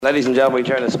Ladies and gentlemen, we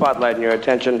turn the spotlight and your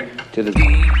attention to the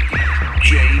DJ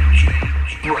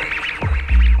Break.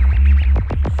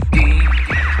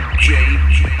 DJ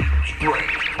Break.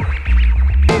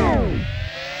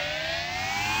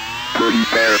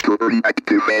 Pretty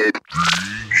activate.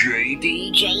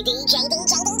 DJ.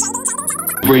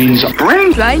 Brain.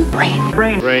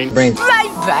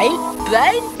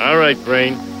 All right,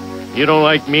 Brain. You don't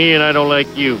like me and I don't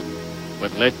like you.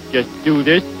 But let's just do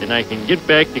this and I can get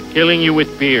back to killing you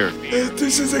with beer.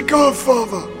 This is a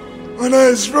Godfather. When I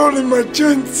was rolling my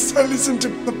joints, I listened to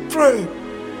the Brain.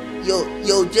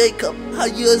 Yo, Jacob, how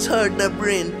yours heard the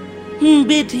Brain?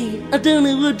 Betty, I don't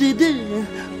know what to do.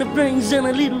 The Brain's on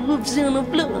a little whoops on a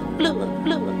blower.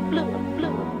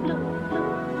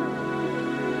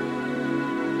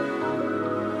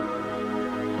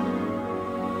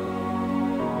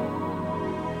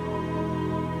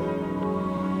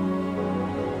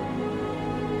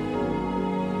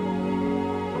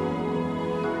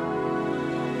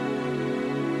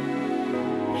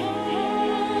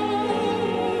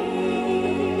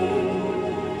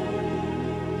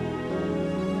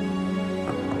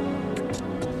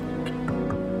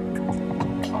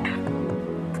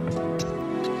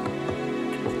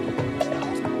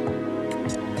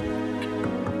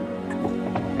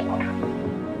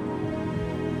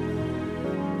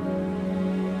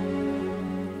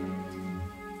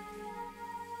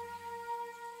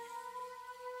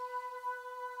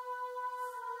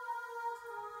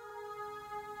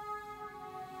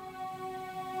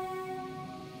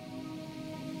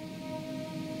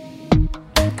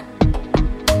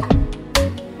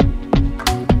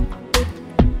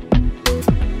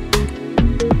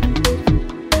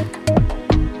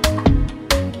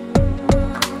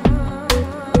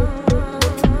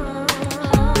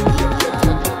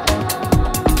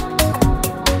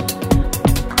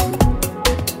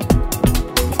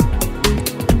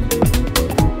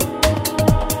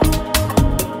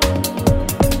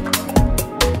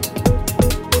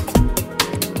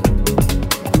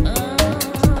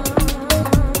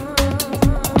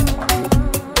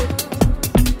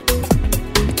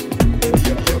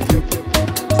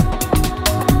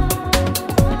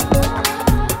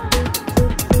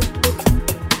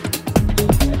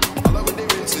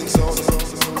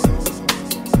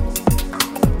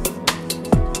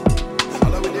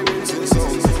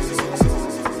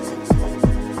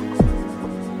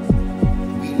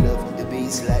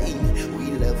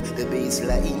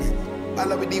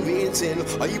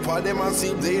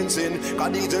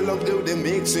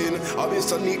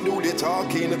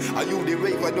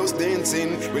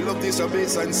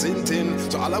 And sinting,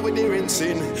 so all with the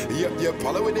rinsing, yep,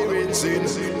 all with the rinsing,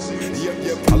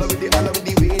 yep, all with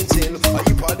the rinsing. Are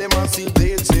you part them and still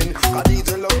dancing? I need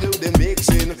to love do the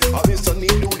mixing. I miss Sunny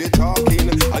do the talking.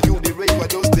 Are you the rave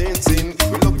with those dancing?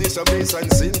 We love this bass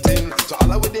and sinting, so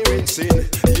all with the rinsing,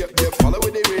 yep, all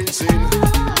with the rinsing.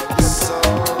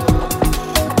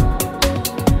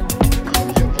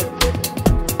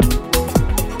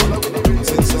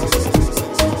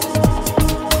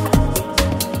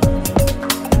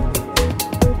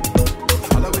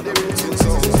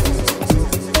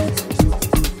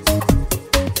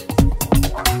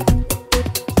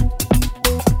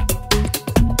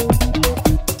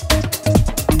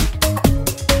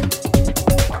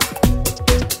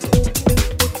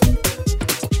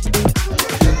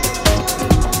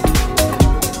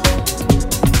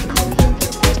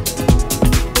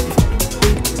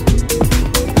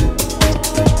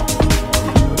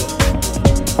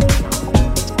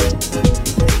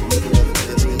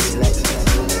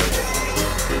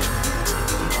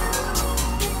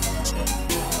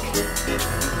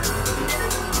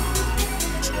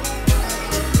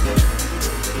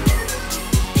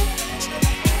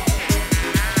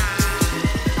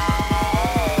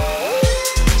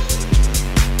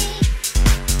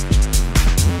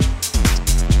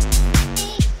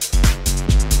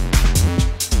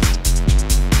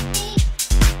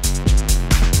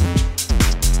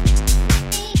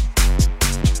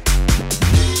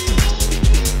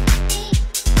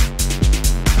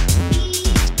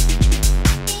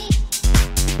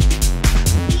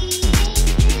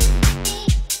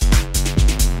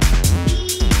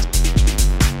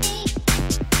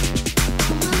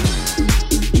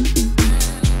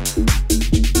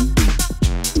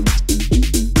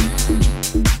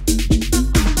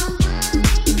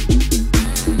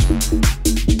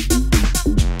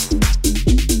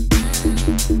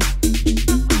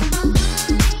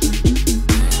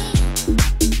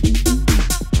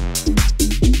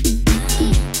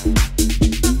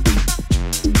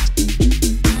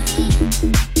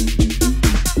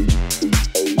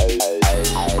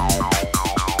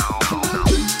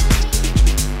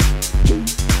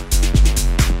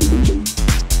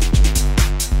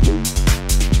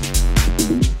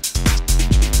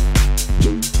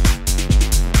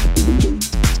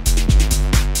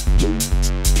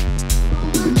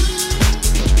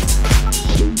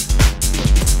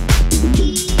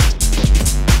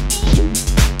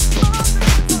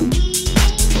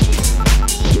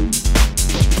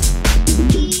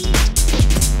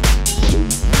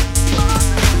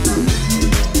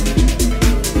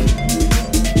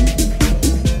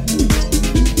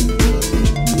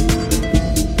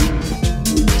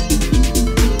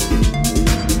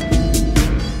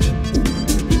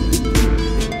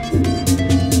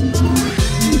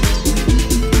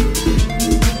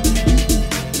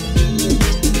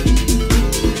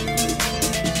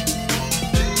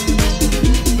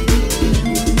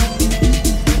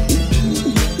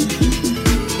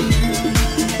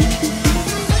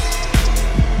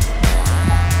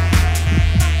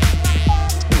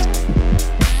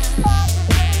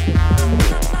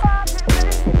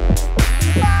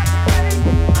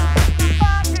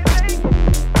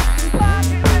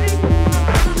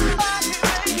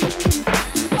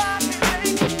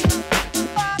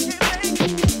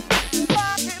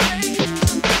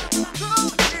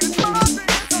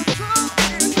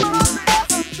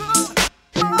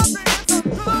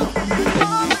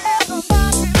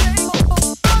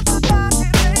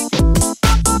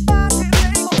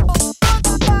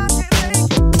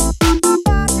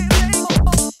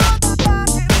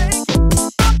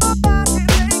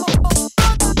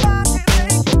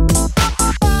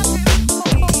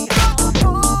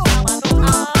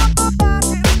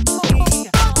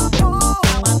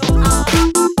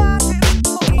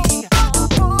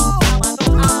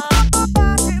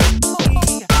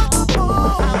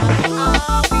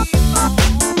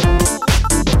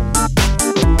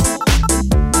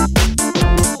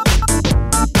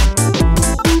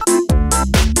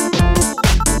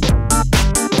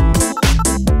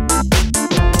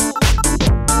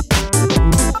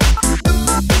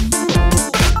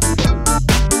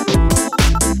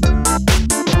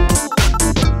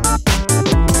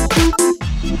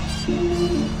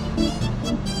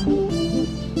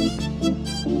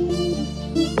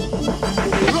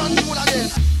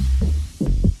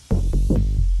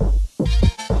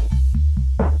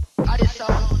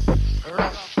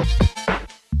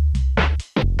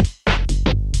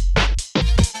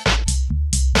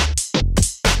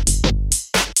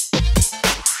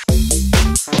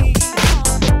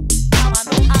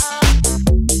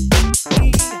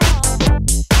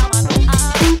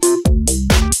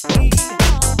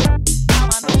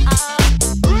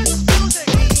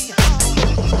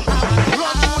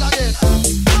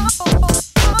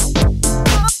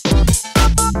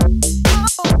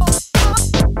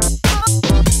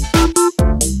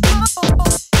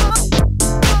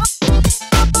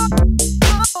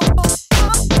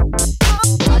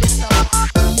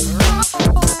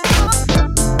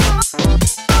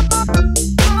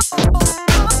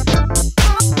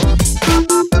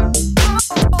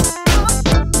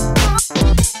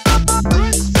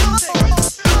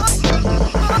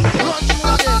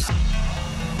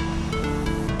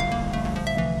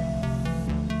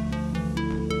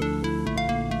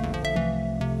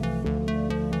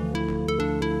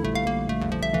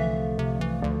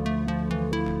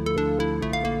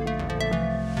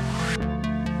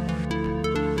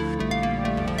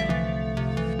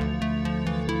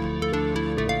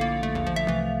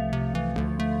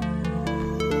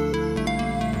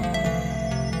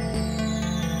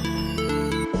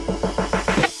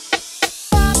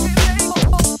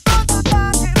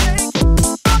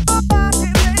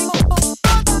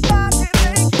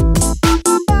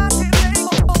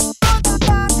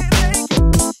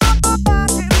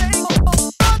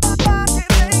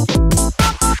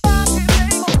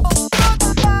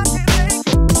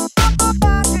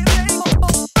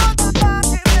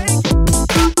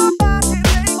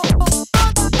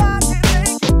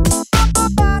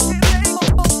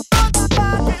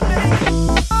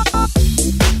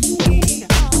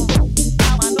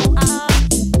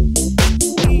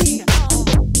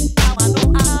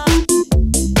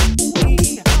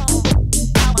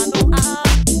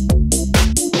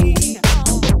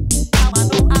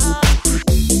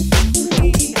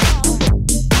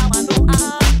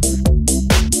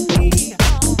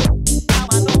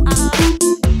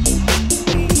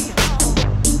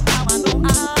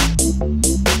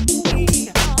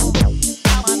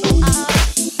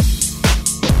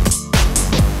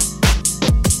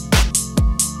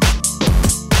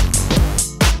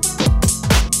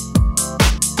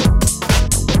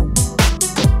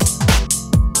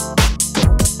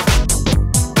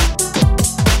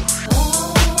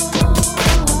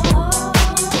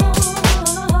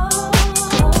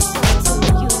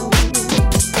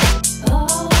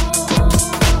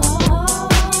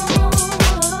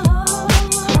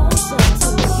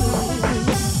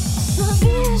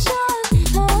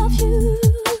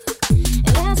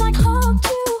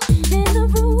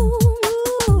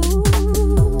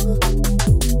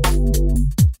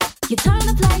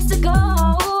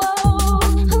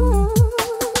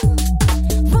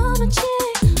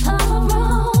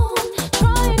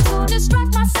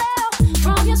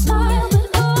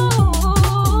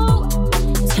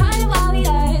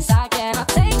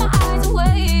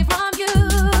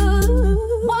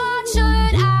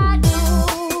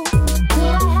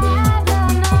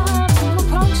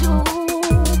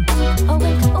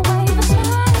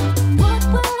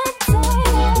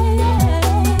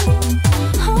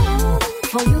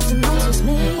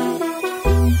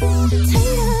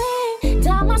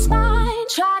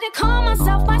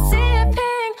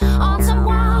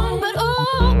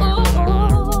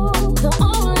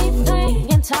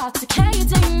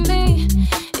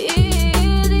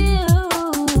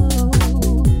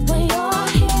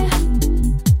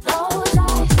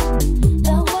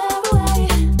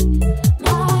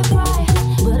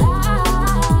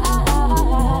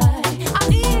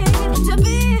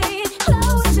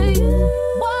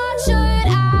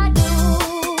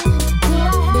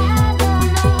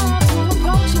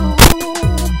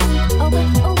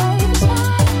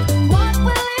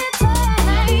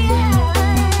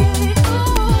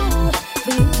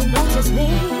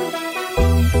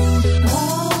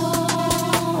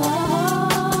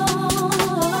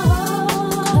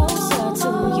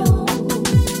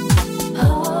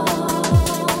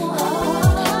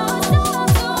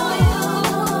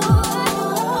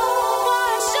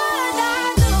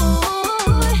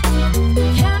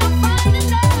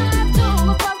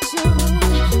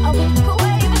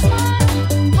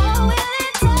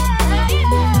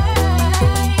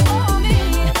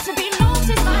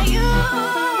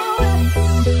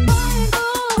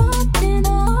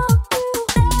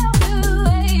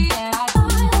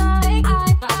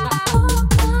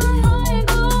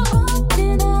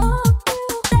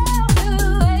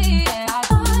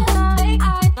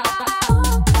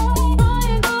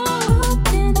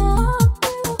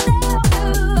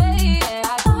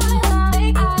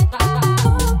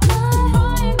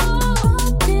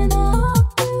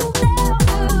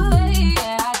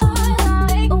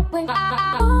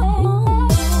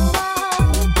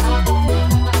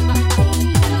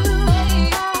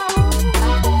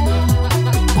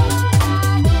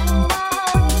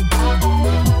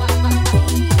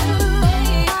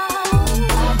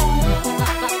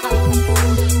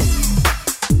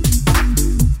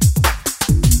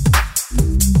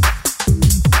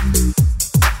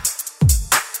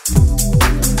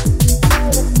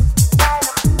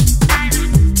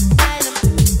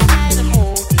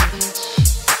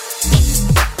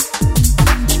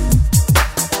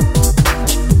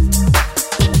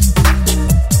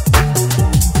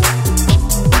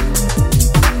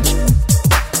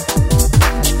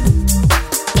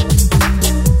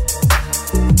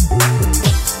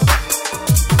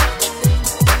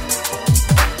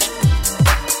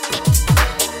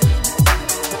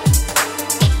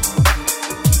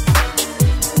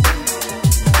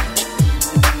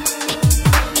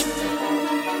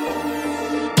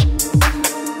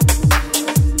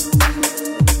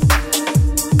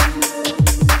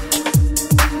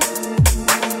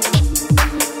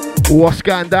 What's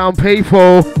going down,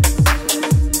 people?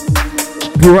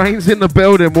 BrainZ in the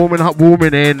building, warming up,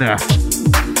 warming in. Out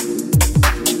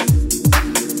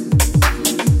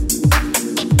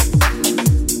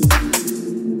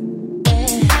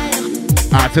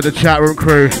to the chat room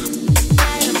crew.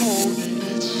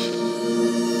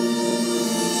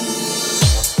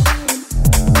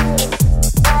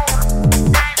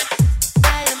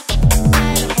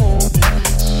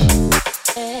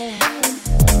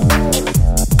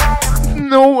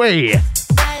 No way.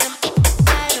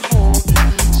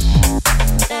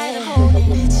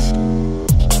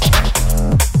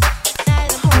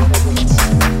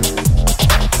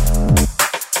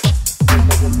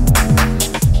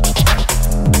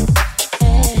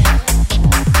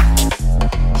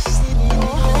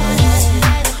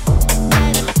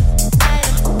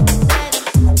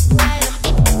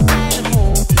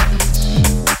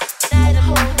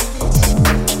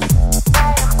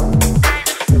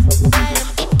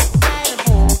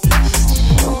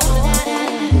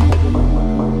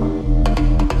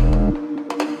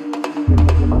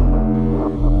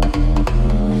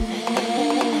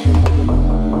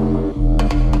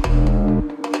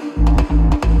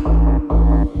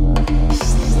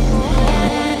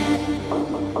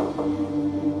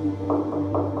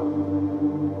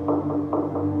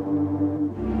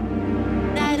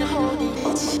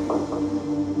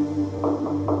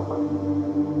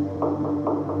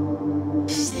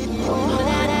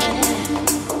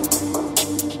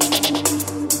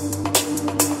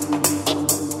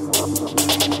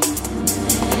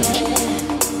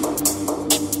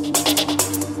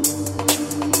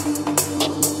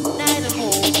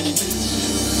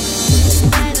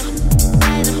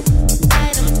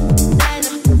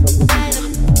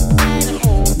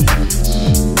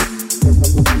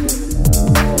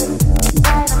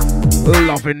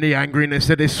 Loving the angriness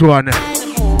of this one.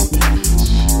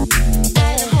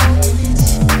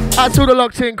 Out to the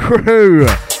locked in crew.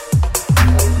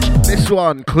 This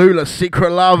one, Clueless,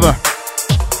 Secret Love.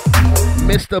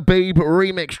 Mr. Beeb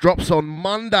remix drops on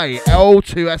Monday.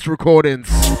 L2S recordings.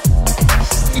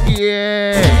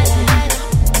 Yeah.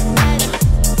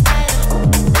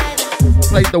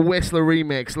 Played the Whistler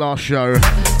remix last show.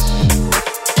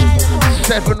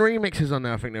 7 remixes on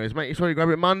there, I think there is. Mate, sure you grab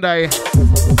it Monday.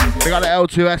 We got the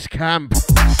L2S camp.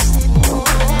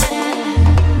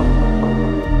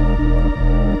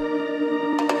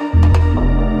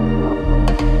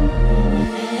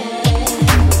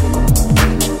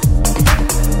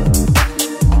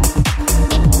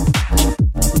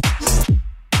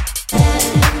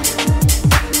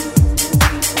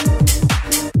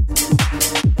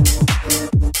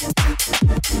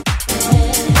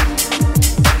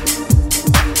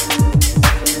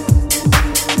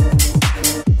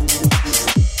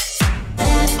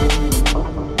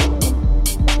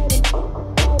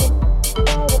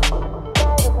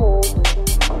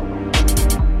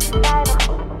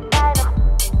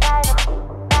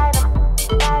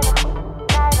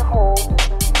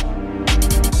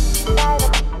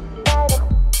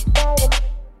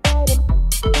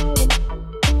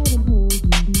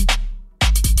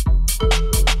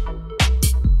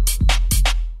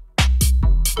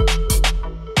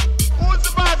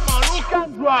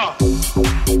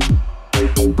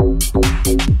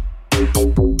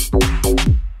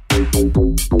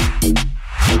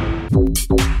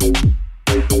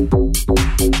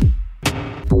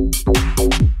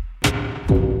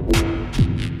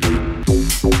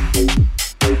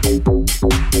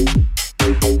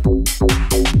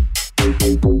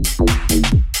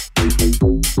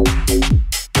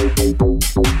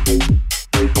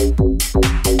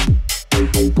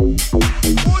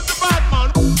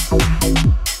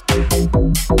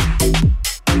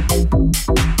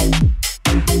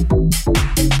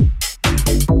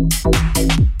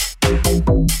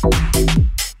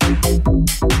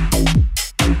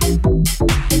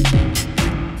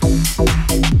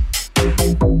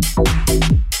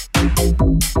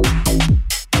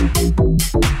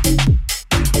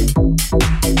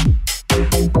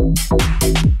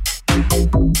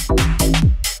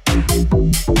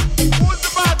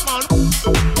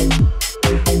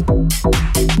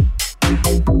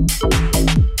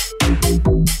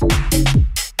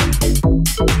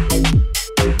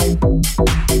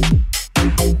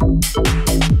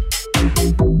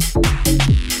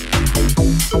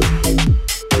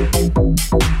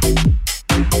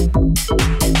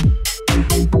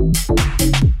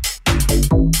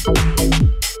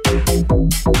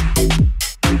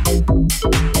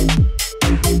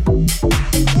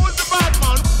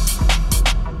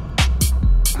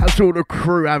 All the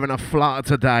crew having a flutter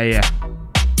today.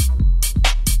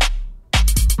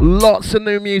 Lots of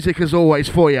new music as always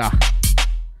for ya.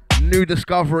 New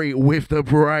discovery with the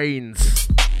BrainZ.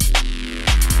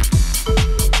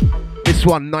 This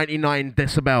one, 99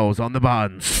 decibels on the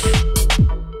buns.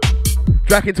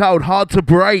 Track entitled Hard to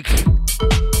Break.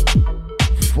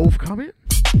 Forthcoming?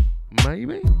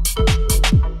 Maybe? Who's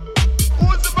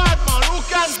the bad man? Who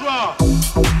can draw?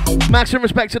 Maximum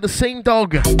respect to the Scene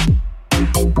Dog.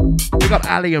 We got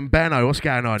Ali and Benno. What's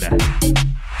going on there?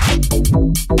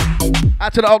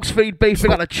 Out to the Oxfeed Beef. We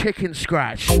got a chicken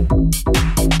scratch.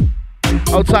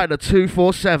 Outside the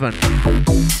 247.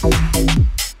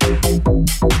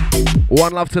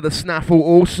 One love to the Snaffle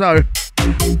also.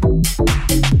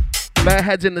 Bare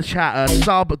heads in the chat.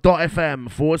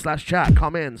 Sub.fm/chat.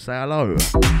 Come in. Say hello.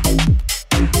 Who's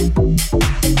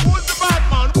the bad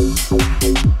man?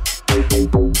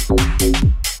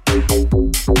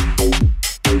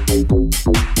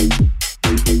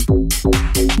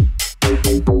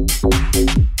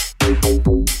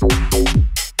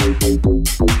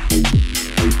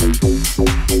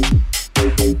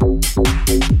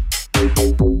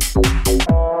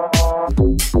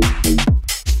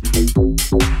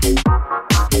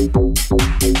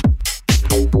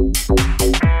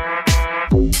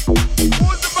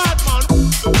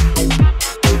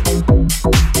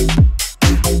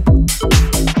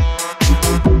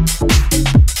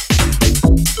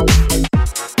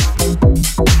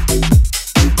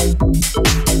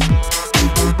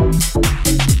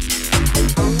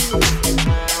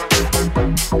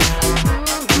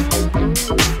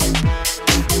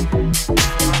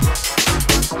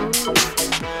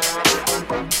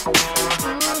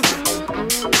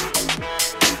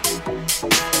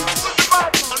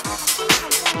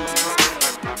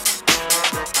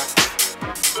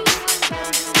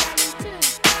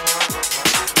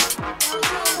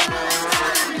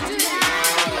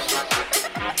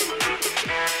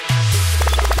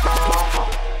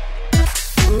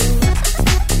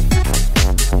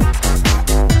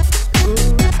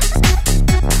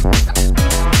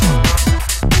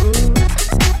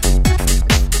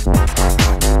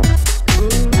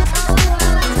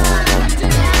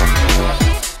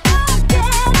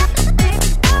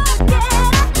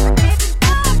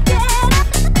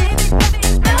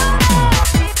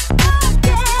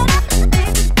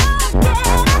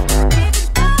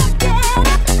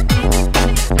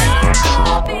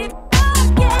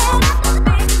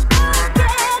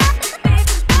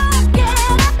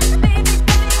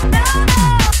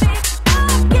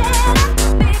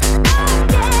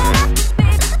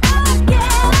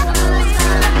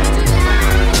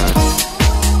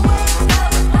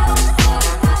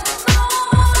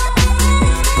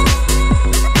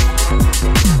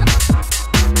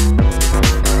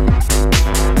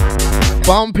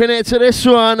 Bumping it to this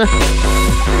one.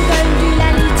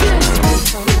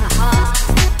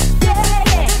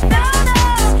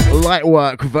 Light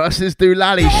Work versus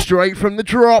Doolally, straight from the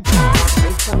drop.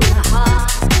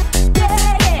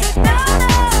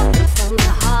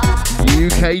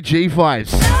 UKG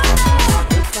vibes.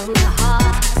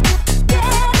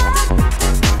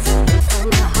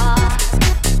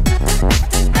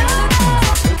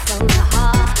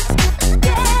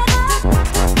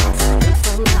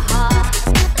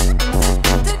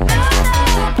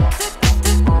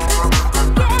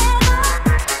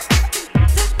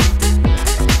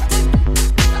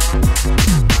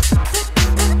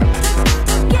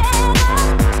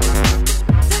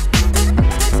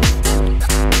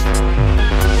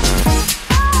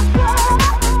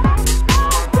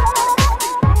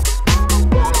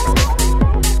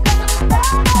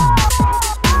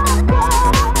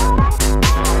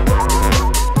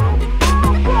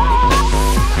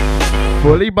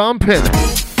 Fully bumping. Yeah.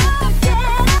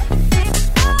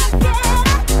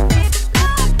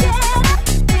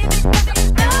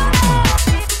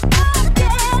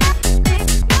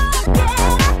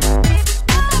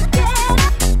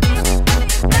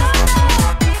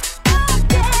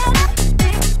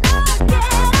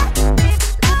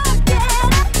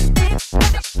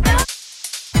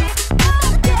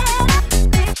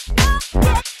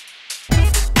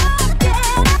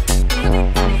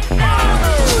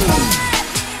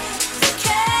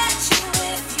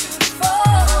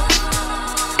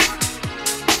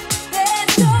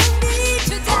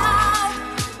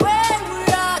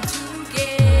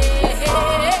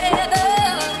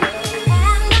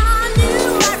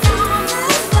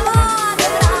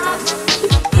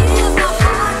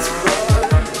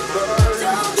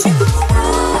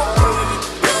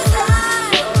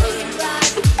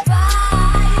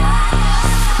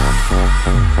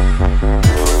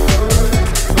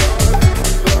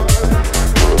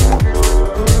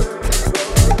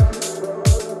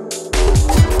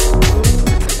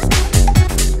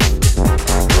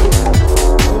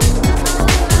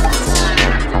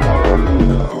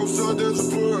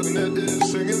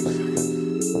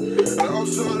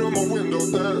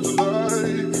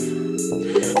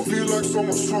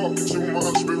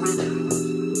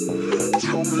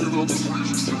 Are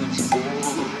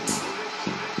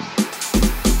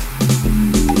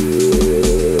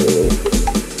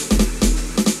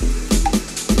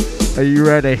you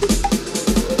ready?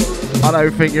 I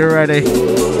don't think you're ready.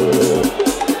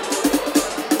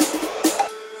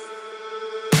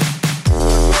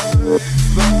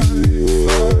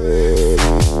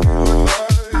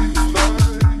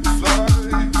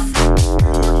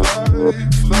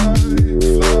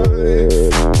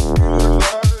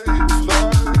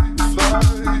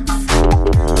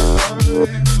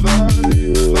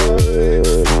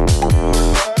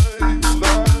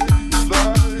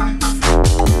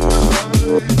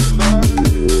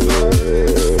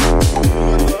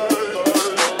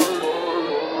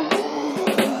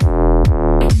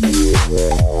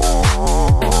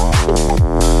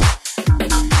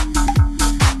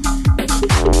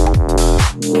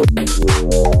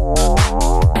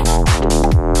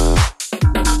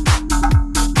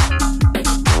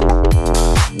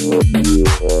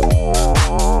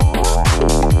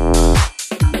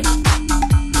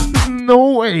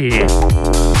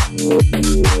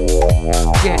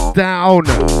 Get down,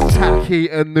 Tacky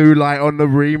and New Light on the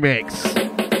remix.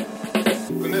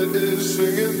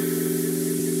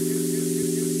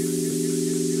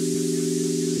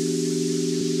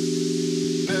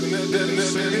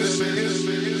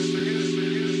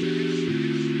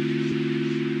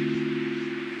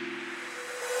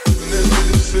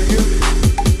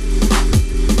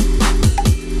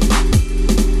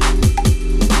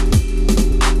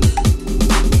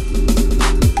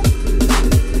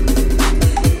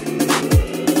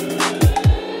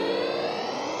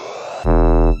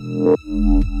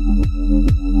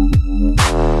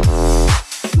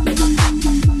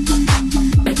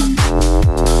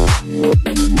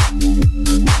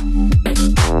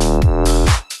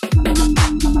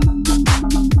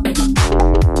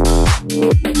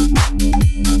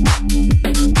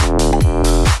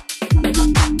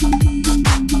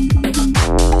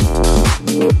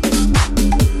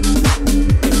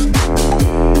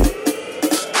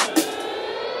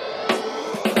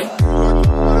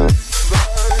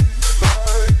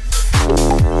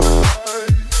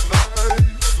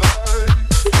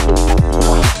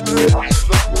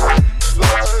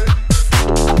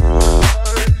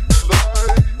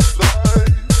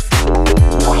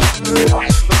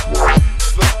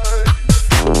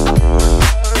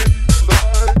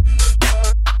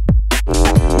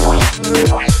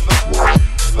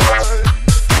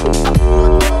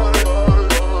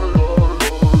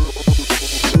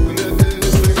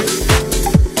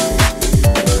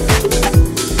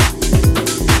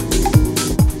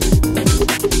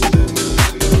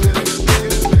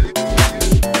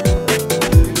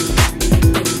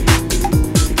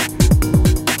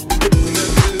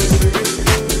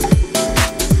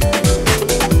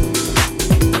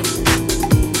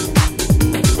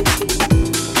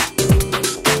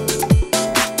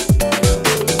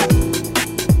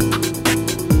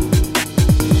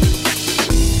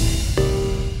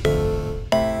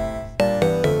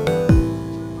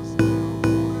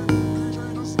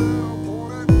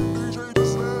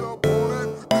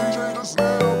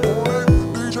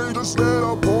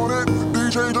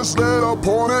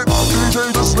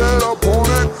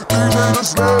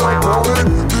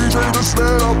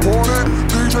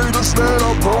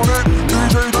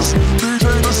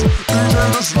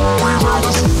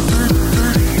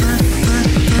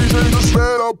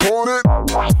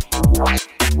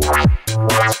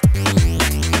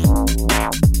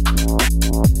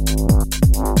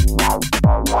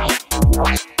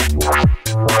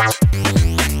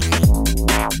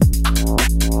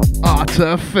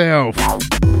 Utter filth.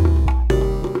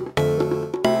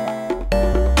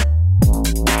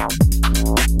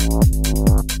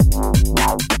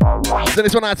 So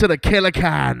this one out to the Killer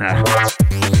Can.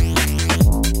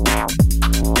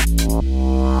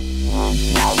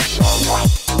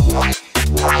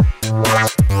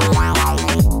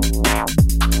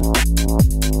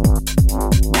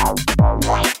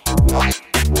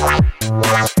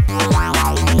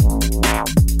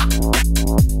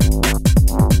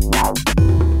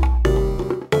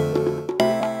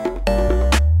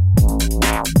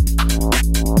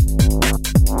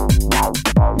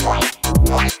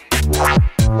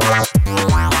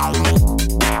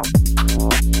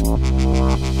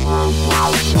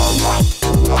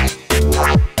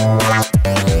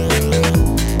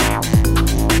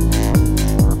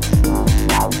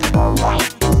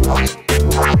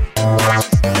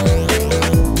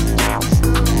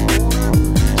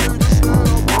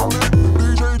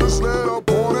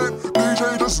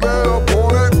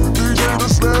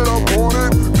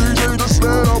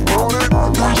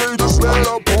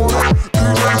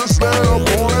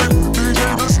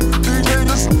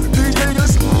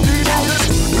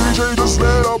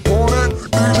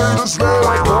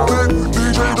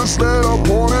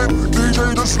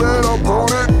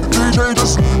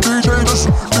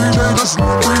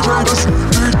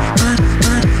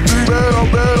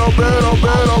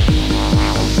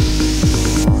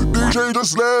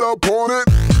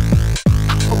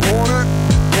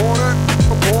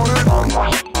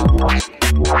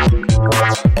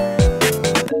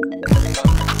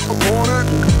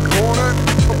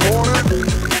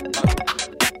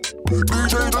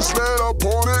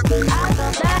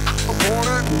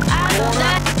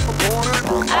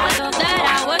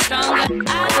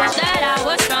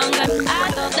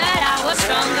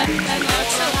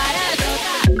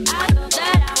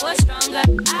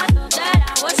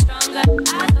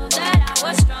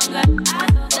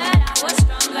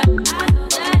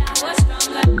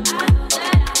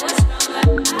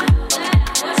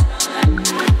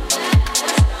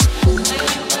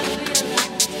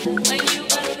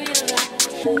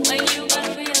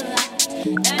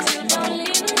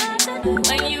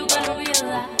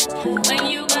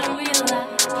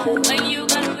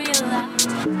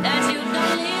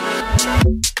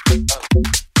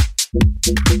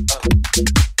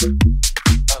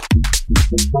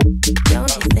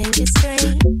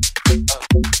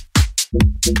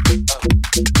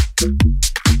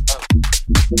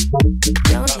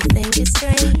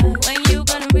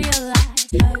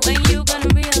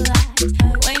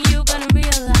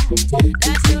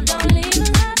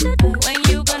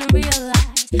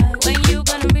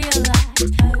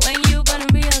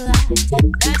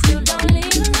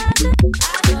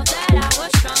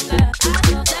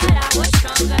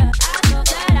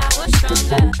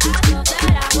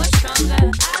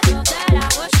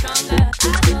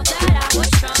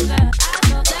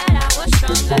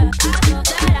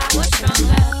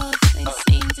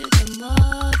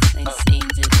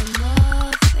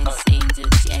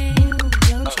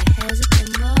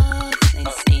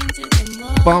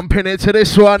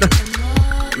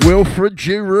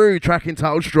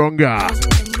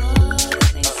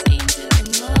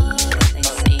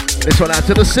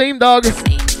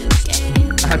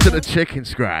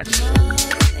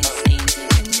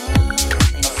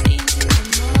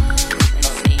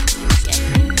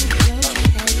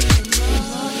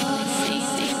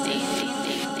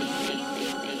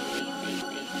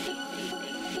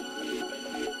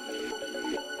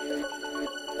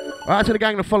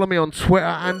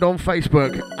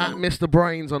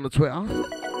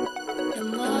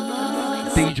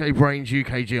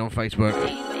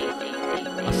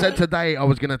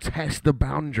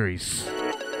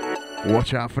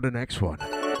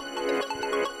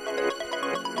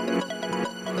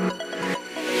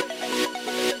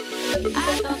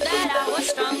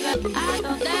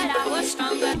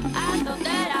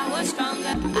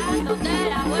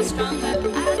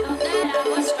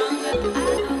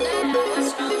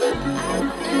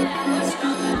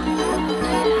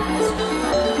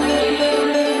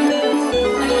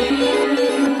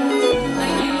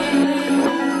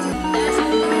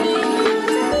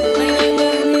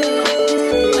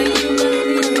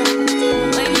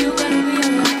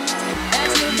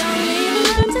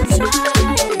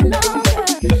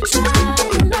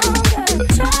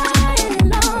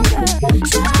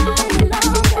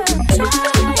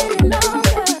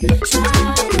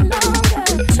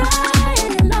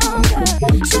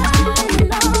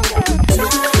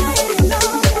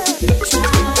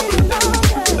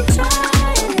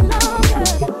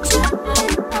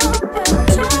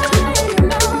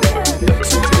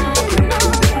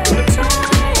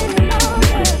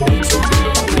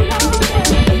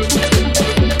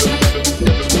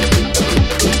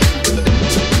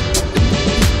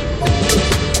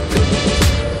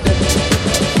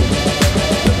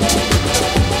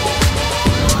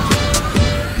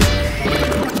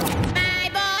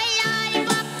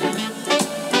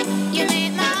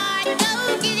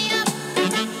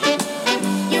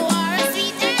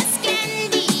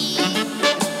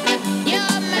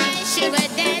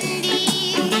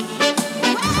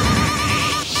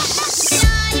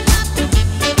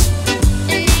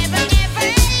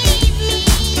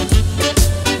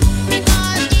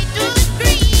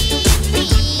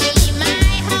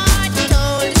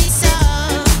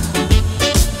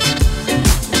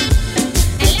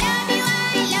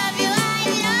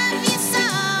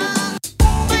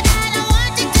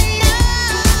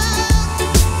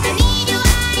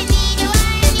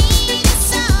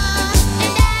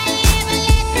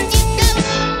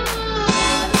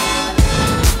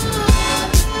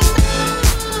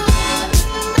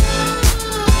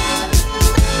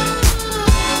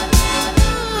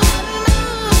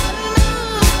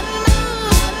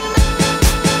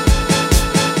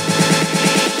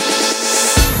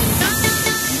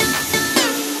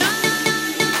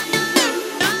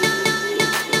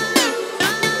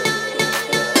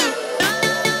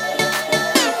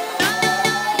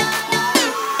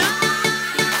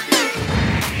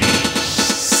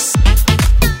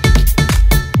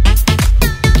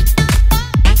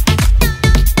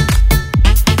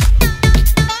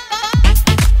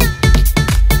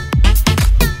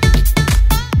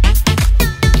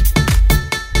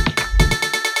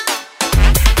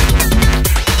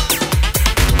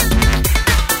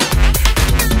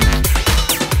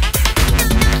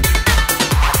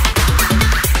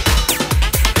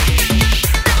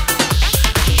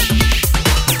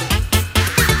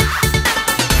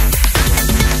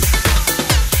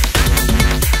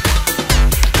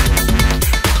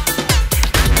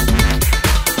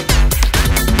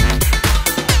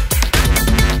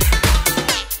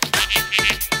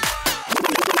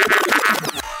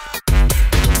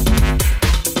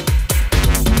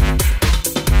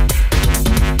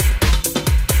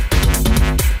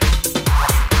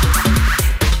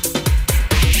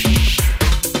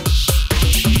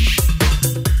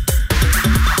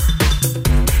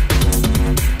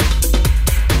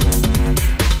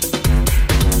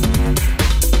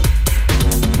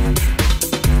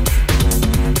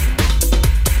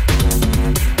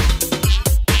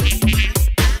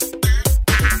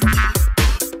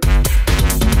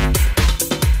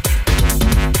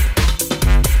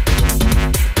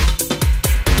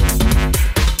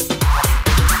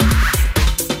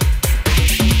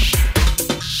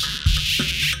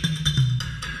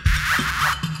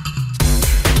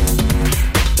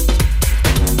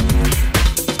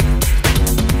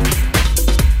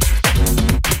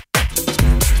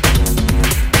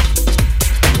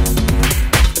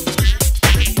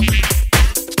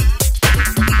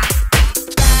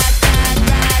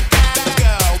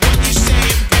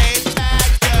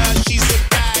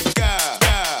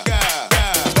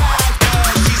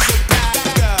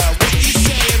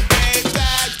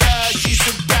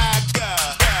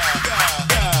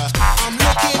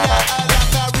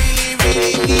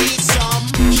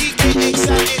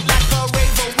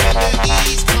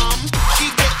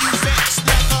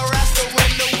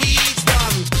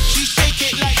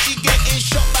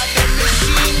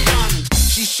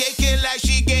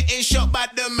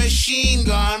 machine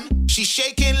gun. She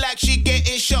shaking like she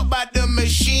getting shot by the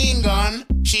machine gun.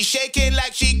 She shaking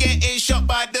like she getting shot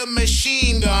by the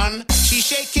machine gun. She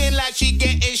shaking like she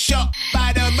getting shot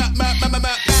by the bad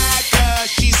girl.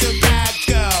 She's a bad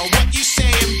girl. What you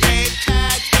saying, babe?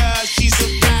 Bad girl. She's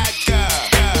a bad girl.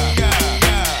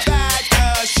 Bad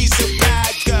girl. She's a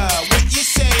bad girl. What you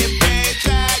saying, babe?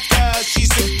 Bad girl.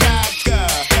 She's a bad girl.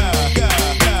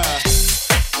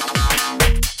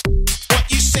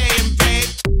 What you saying, babe?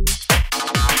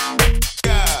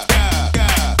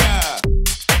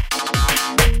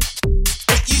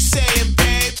 What you saying,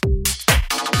 babe?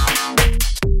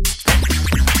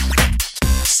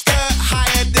 Skirt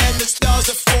higher than the stars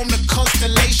that form the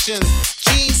constellations.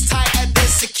 Jeans tighter than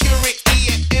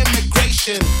security and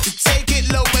immigration. You take it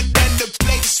lower than the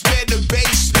place where the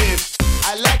bass live.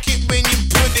 I like it when you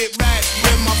put it right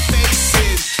where my face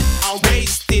is. I'm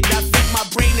wasted, I think my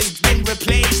brain has been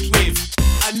replaced with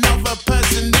another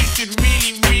person who should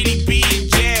really, really be in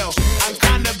jail. I'm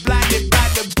kinda blinded by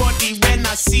the body when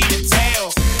I see the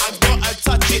tail. I gotta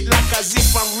touch it like as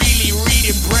if I'm really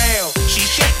reading braille. She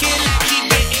shaking like she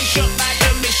getting shot by the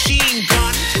machine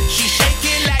gun. She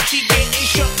shaking like she getting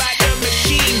shot by the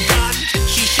machine gun.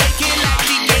 She shaking like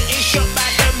she getting shot by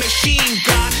the machine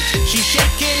gun. She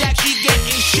shaking like she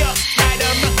getting shot by the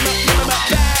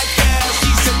bad girl.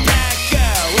 She's a bad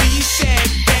girl. What you said,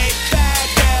 babe? Bad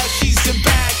girl. She's a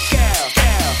bad girl.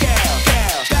 Bad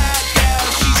girl.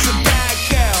 She's a bad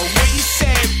girl. What you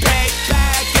said, babe?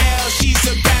 Bad girl. She's a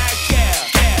bad girl.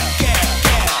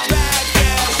 Bad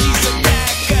girl. She's a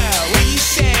bad girl. What you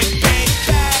said, babe?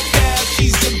 Bad girl.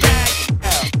 She's a bad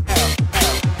girl.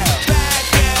 Bad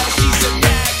girl. She's a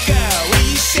bad girl. What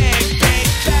you said,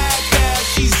 babe? Bad girl.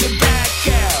 She's a bad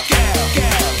girl.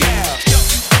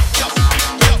 Machine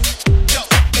gun.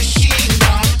 Machine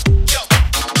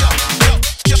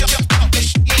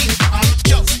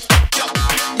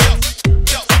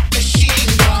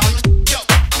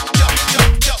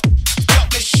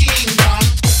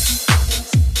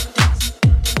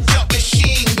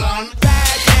gun. Machine gun.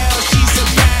 Bad girl, she's a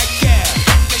bad girl.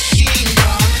 Machine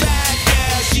gun. Bad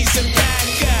girl, she's a bad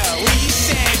girl. What you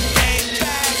said, babe?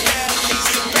 Bad girl,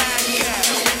 she's a bad girl. Machine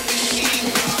gun.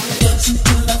 Danced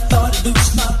until I thought I'd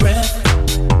lose my breath.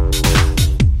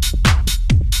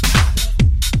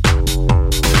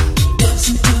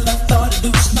 Danced until I thought I'd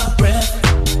lose my breath.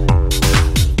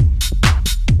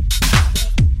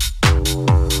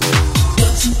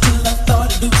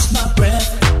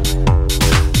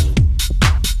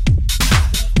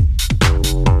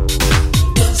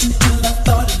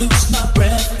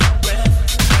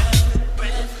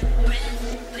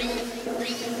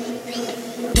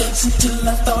 Danced until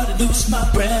I thought I'd lose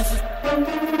my breath.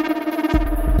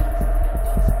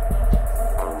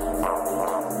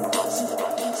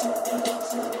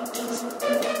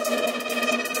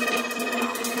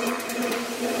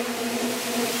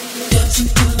 Danced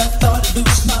until I thought I'd lose my breath. Danced until I thought I'd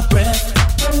lose my breath.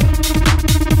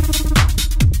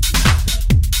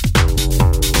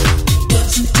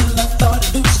 Danced until I thought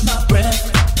I'd lose my breath.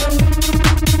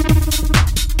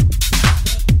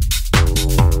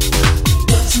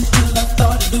 Danced until I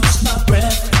thought I'd lose my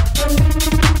breath.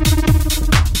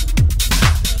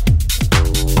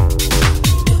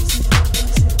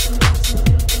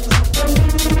 Danced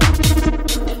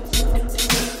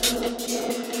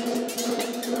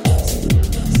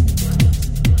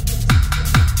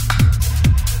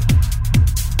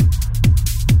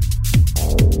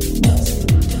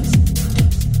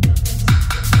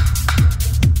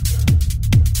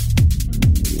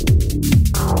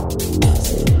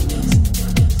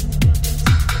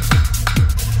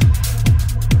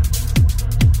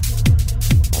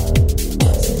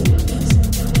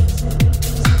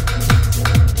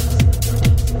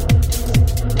until I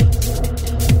thought I'd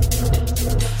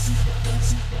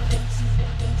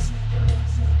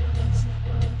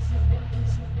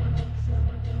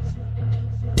lose my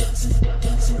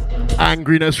breath.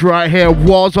 Angriness right here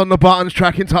was on the Buttons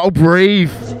track entitled Breathe.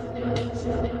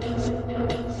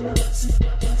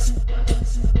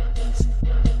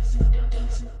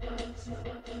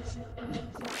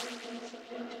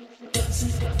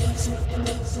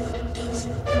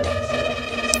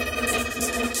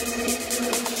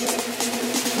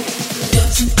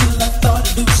 Until I thought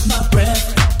I'd lose my breath.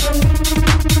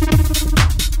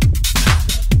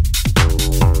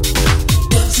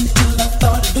 Until I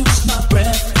thought I'd lose my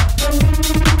breath.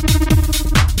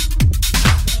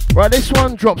 Right, this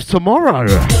one drops tomorrow.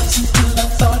 Until I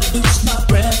thought I'd lose my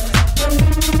breath.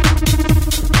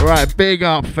 Right, big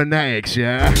up Phonetics,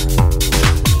 yeah?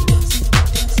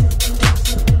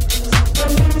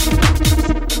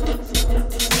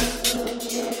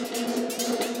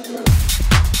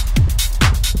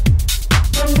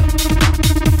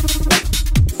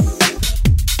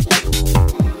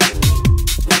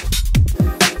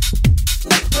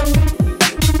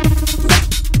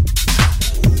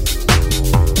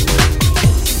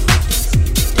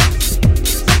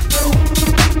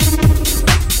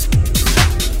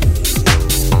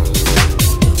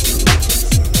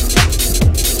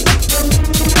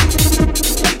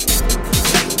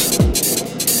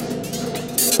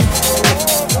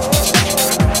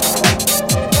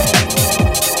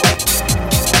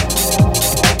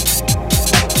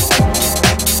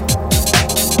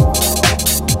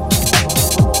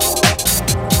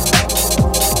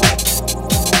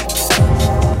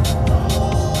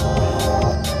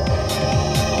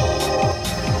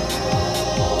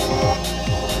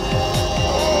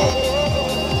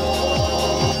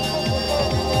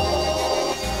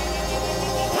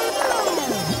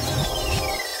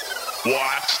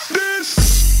 Watch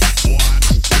this.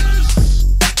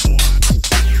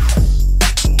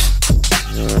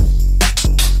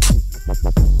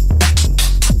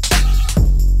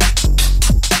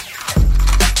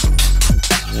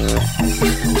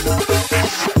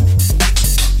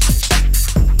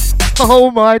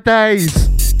 Oh my days.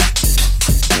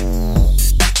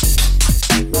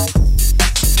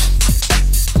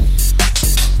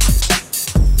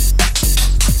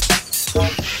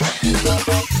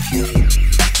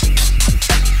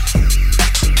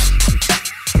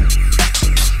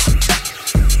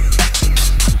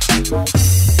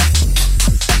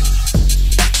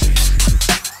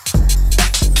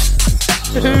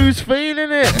 Who's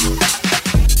feeling it?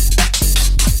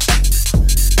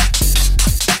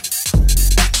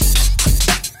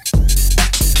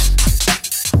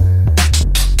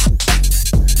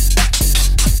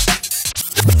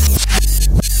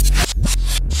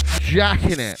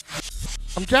 Jacking it.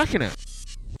 I'm jacking it.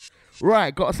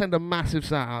 Right, got to send a massive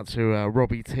shout out to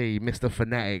Robbie T, Mr.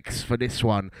 Phonetics, for this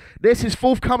one. This is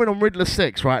forthcoming on Riddler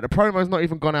 6, right? The promo's not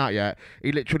even gone out yet.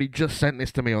 He literally just sent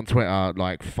this to me on Twitter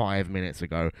like 5 minutes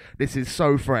ago. This is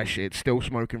so fresh, it's still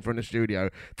smoking from the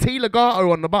studio. T.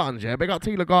 Legato on the buttons, yeah? Big up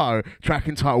T. Legato. Track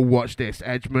entitled Watch This,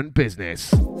 Edgemont Business.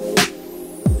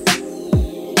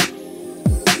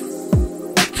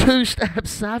 Two-step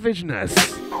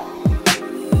savageness.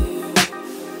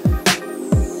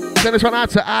 Send this one out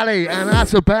to Ali and out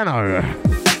to Benno.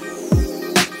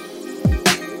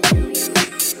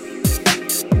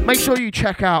 Make sure you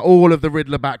check out all of the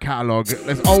Riddler back catalogue.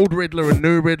 There's old Riddler and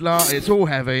new Riddler. It's all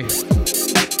heavy.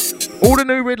 All the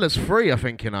new Riddler's free, I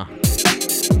think, you know.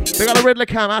 They got a Riddler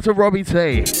cam out to Robbie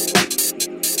T. This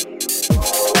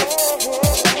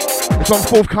one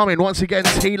forthcoming. Once again,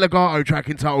 T. Legato track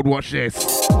entitled Watch This.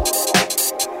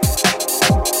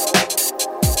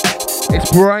 It's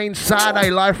BrainZ Saturday,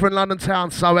 live from London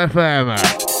Town, Sub FM.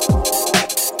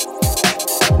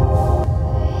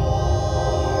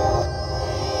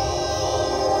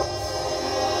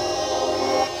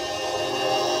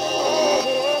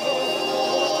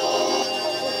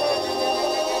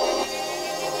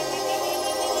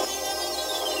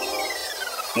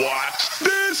 Watch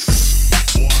this.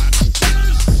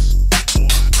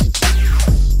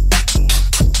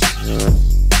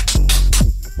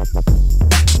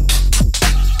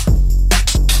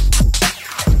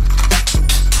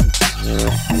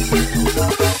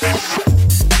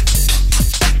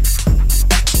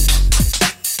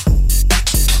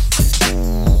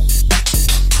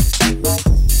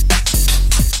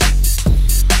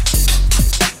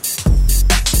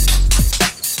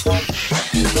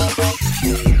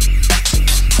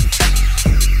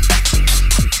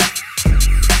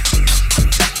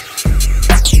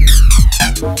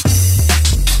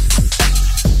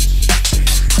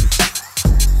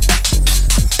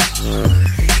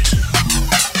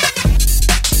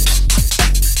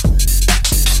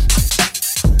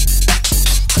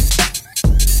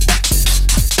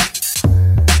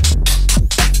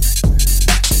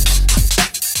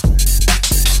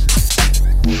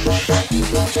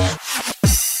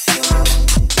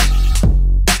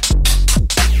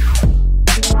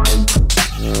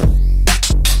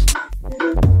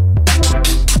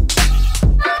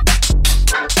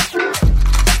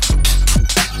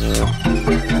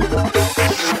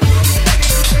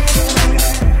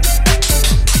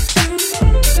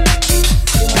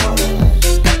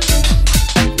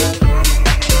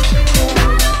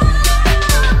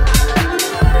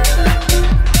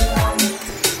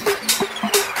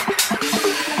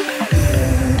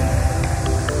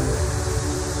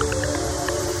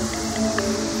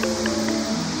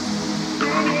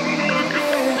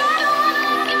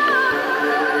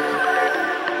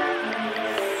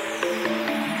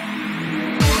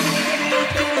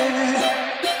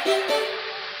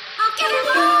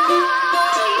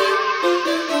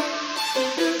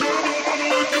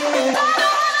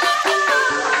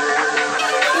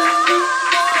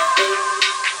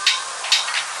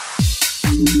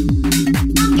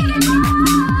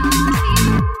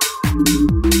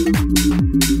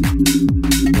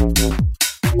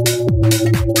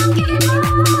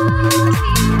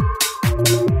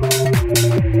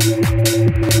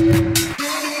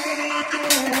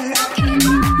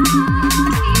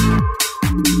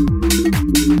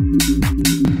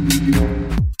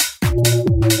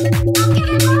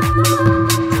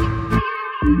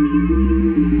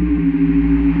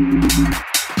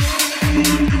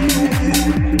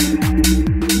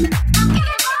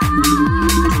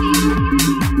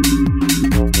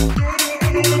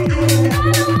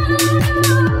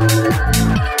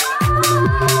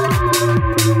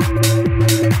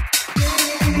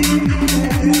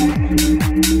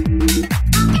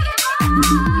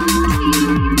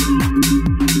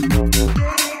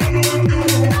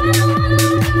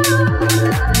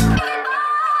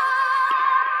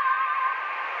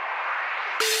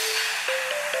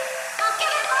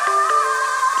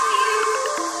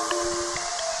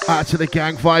 Out to the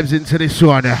gang vibes into this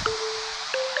one.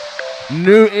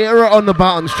 New era on the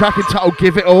buttons. Track entitled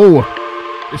Give It All.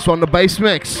 This one, the bass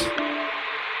mix.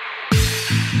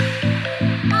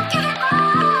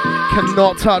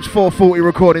 Cannot touch 440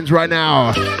 recordings right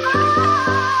now.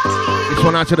 This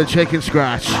one out to the chicken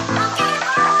scratch.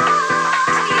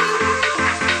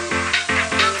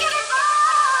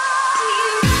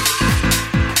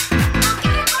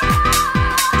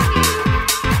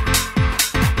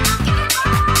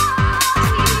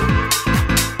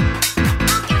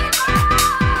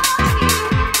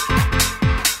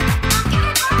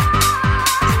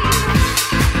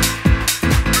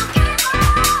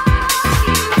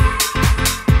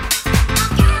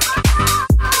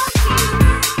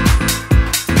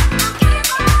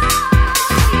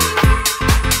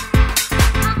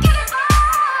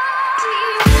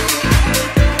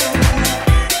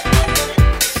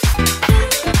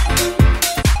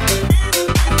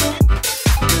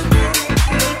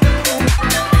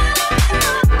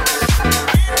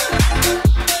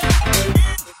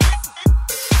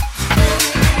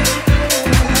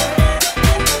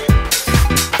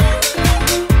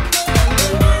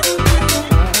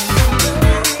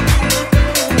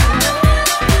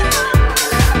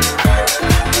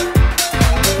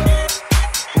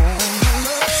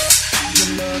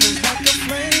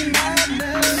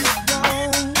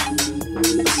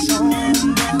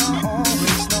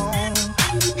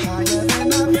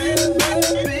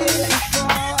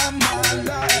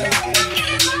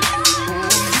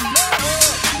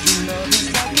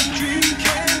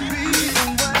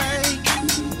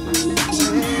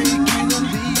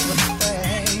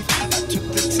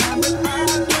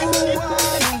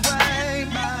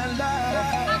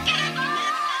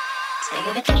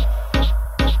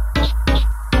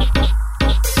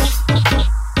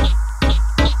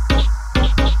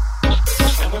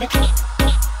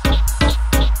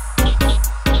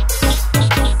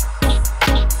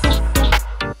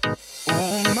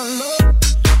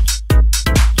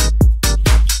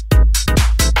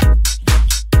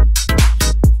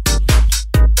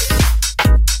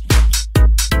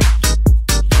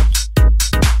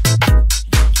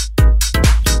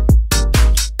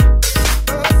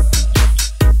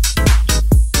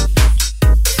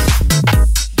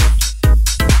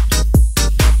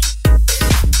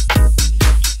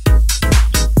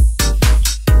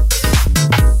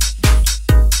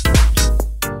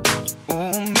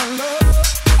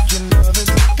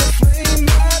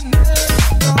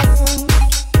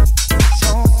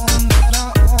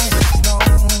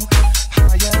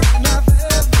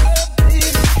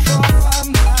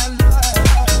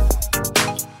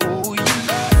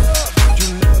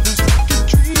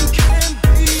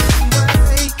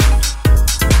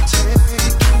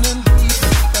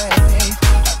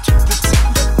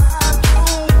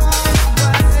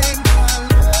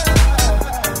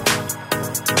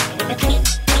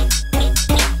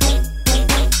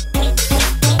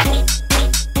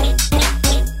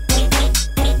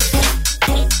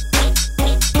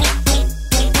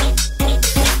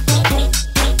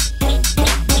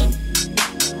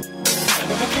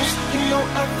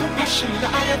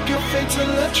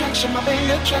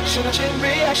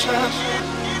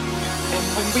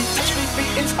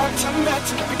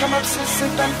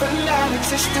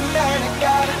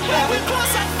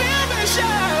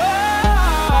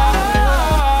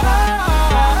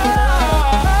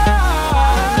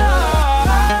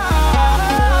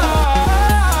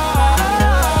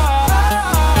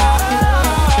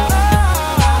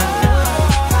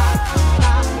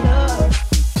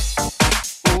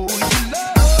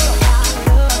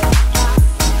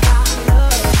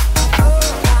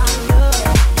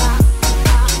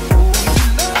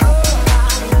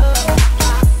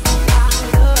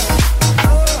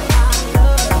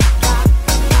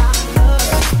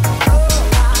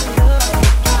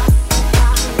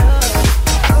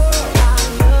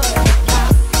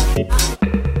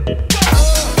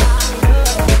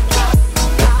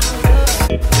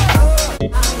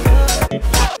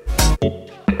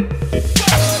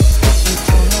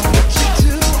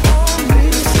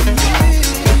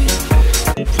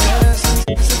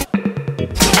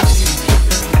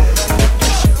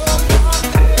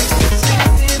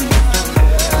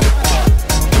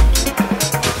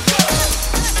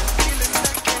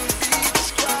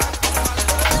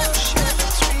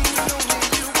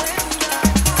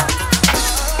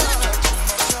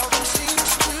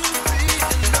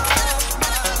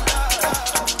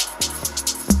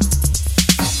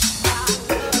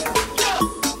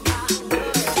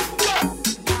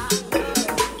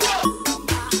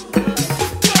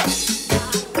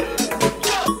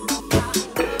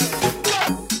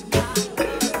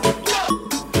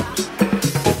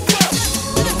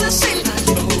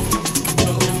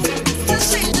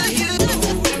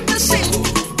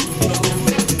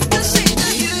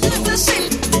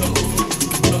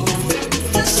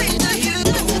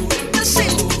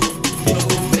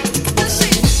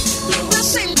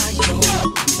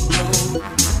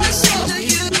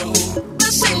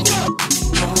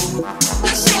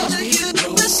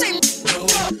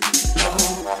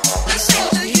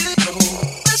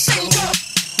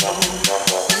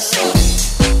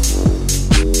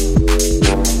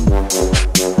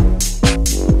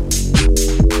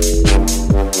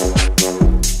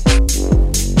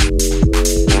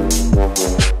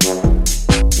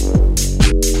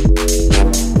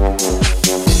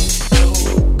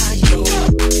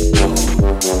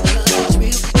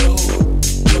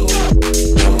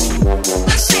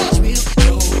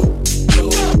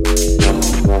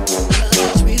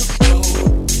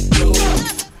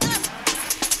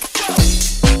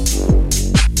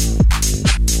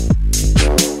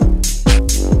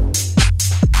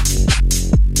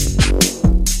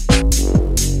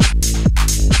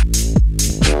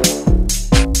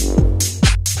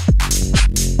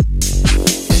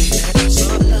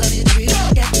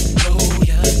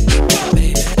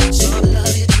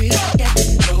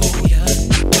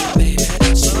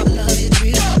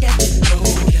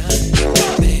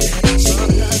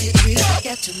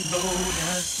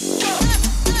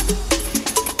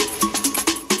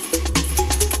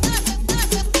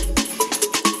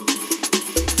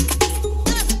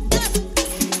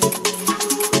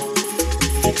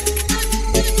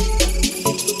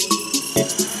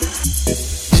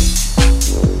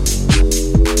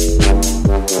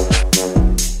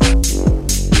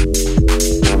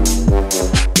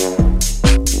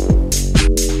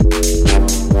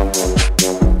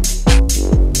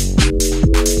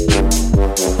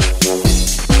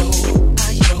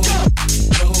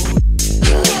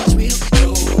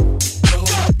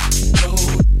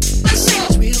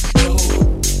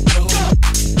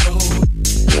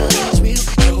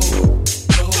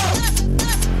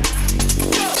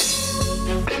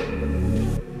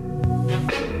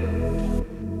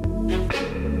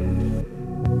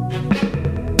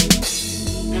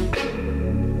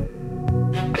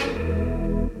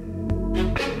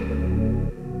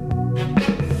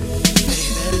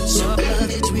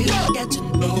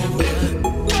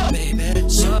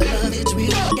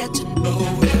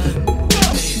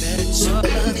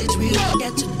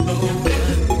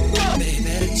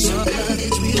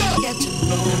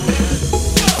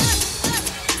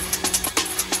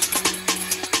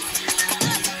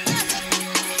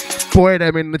 Boy,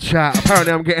 them in the chat.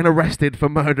 Apparently I'm getting arrested for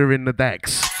murdering the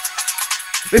decks.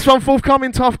 This one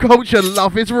forthcoming, Tough Culture.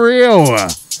 Love is real.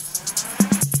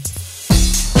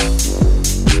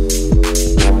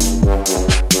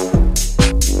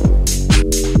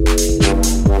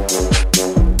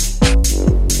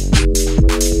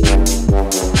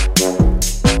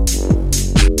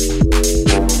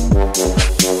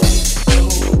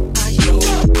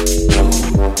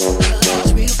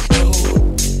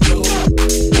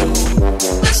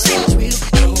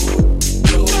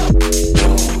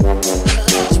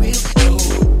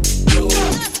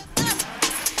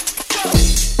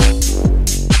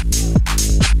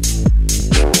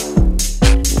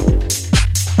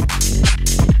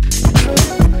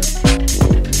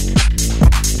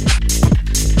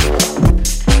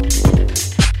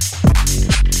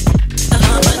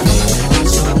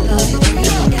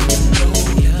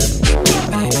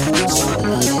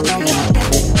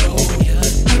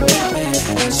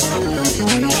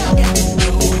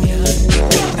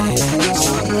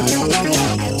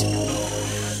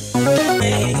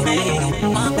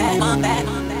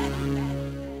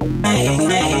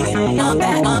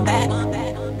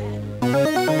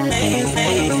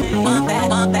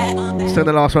 Send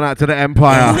the last one out to the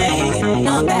Empire.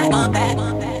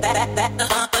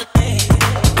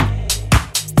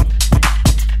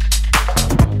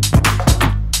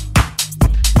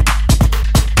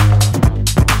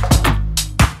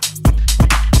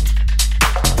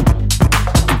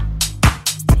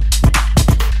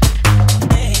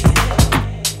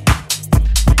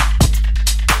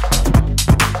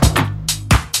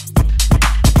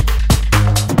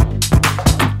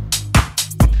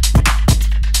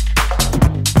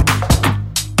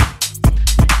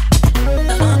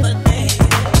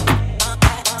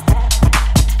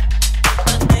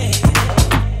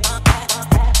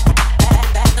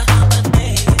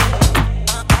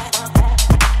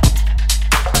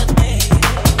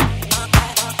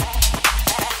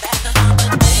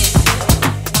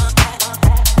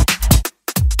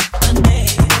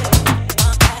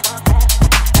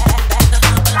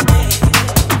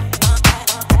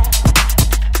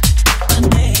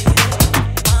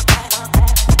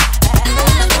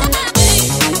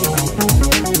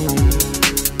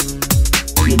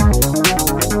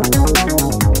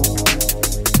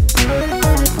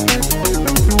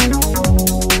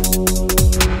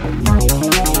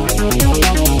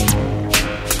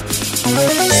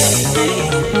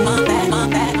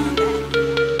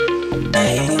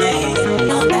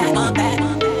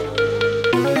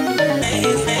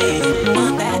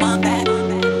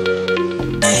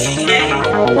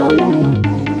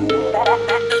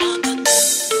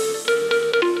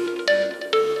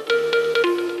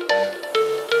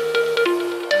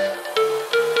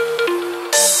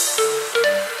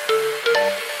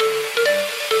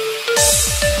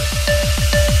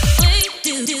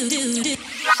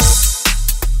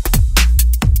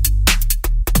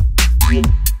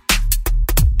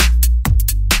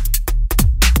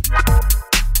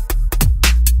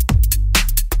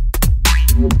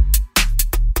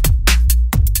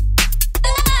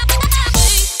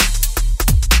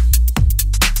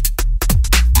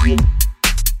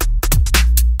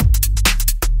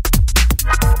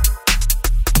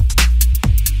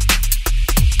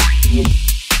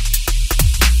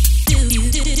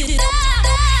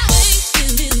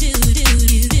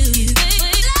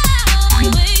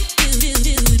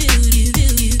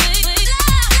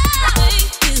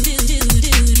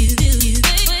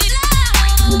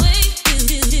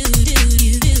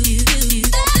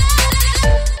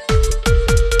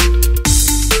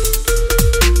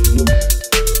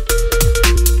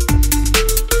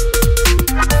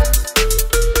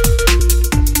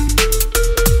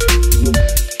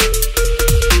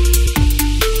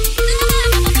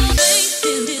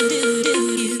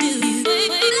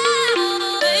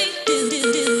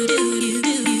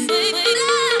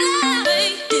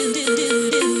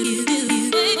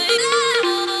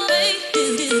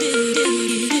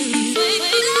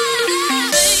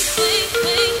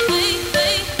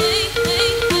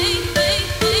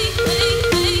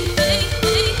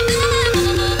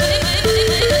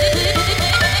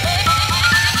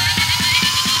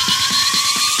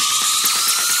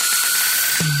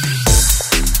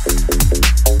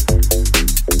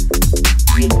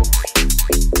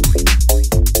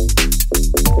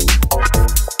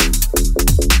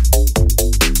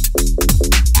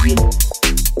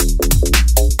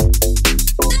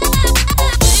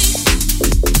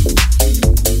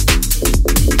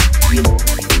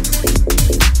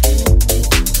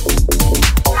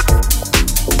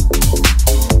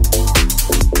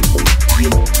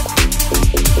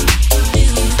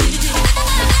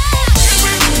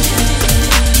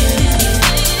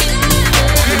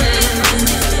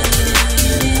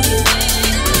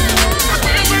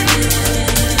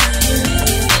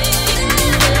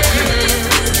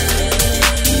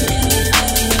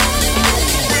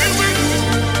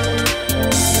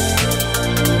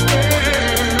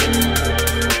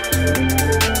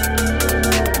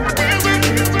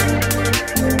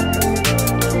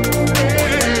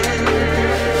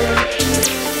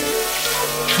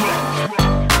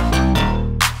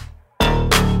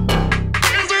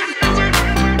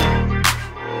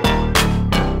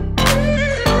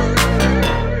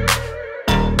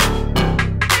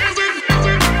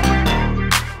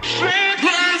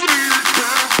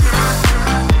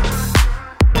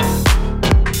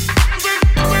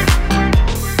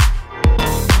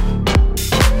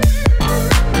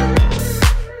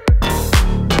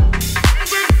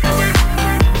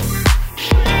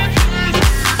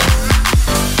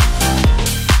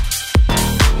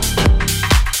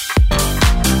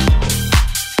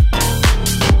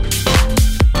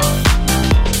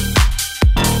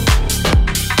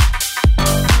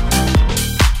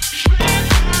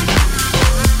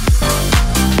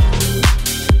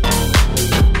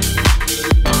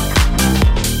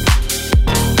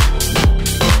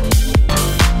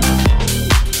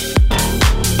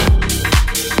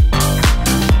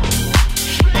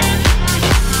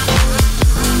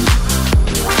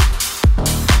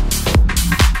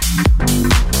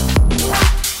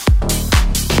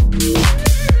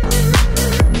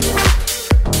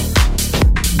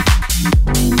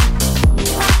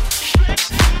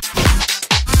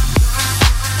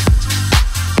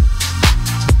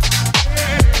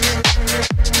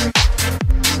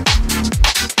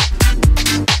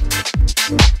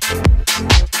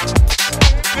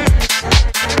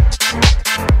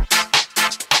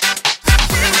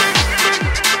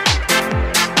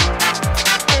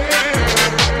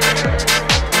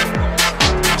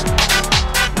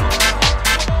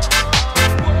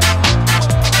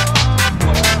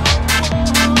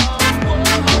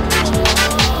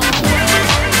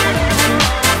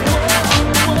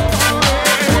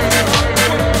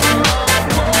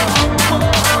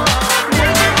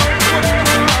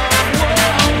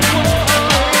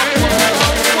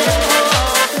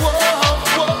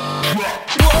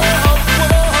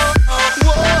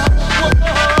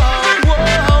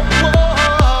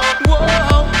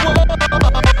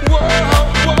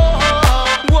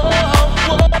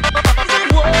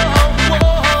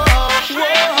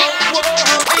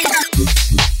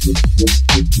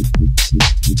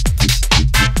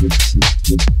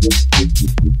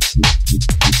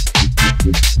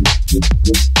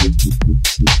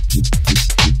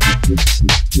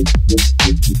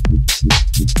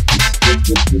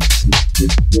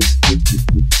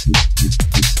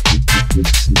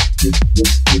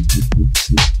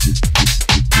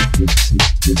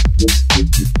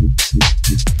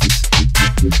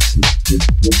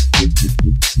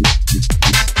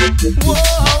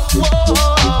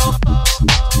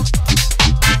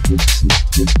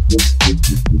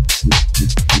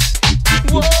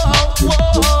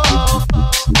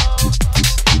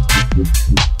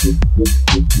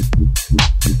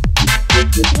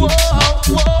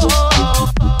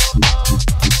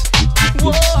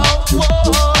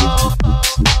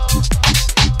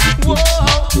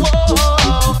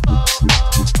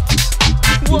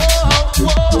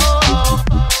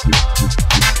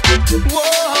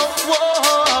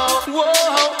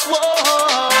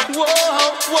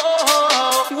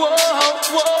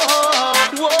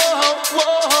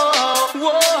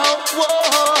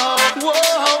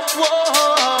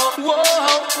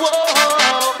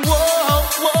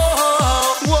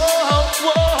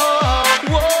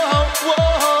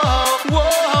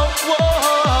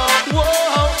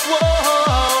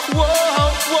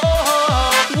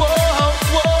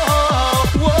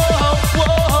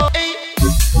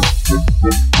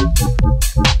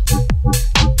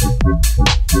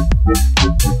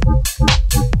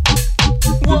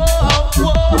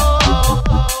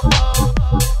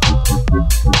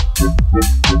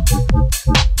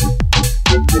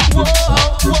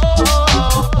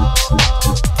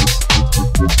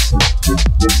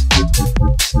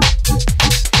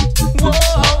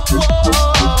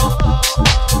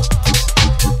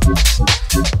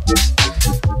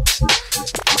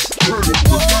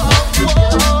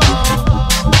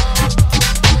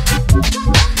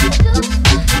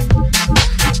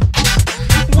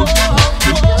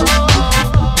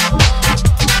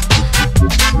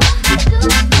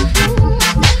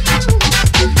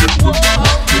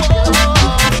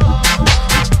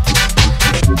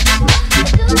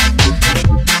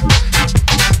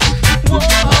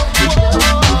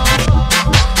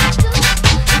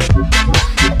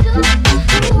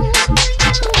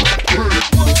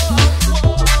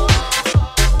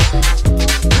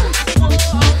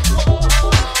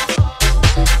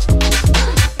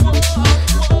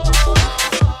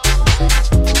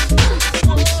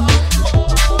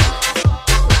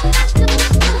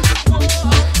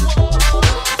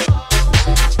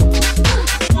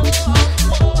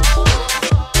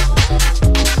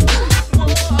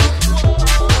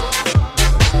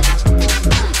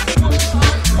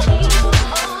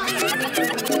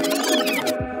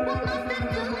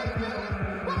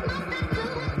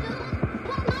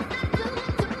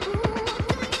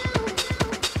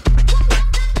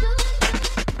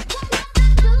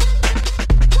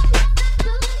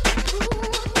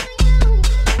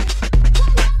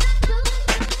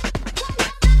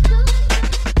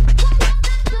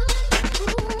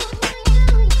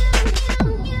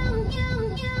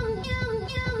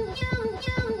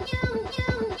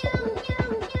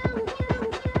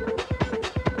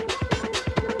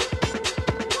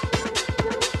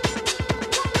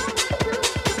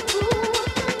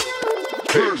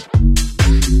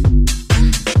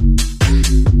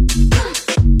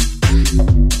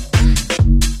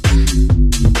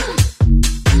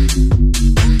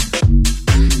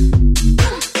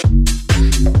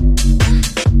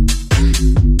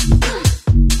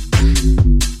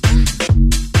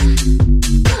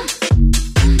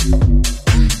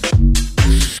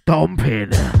 Stomping.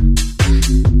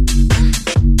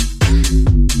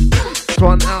 This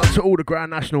one out to all the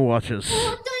Grand National watchers.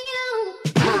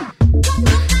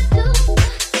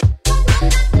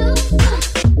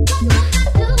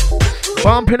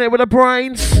 Bumping it with the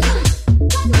brains.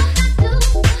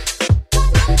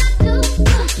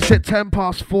 Just hit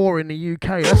 4:10 in the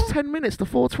UK. That's 10 minutes to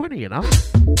 4:20, you know.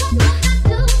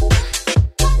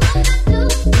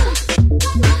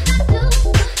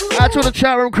 Out to the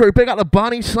chat room crew. Big up the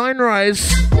Bunny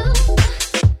Sunrise.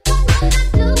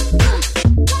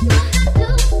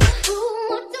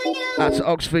 Out to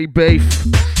Oxford Beef.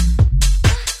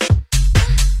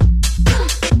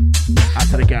 Out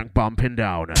to the gang bumping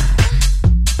down.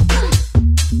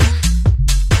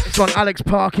 This one, Alex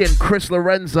Parkin, Chris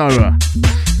Lorenzo.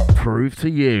 Prove to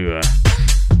you.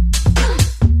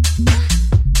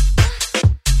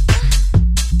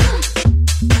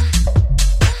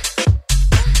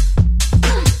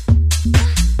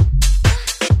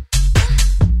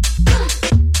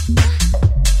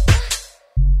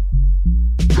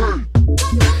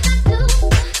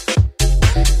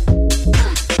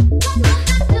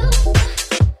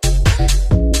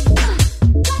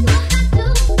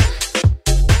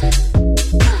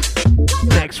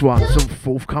 One, some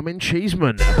forthcoming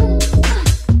Cheeseman.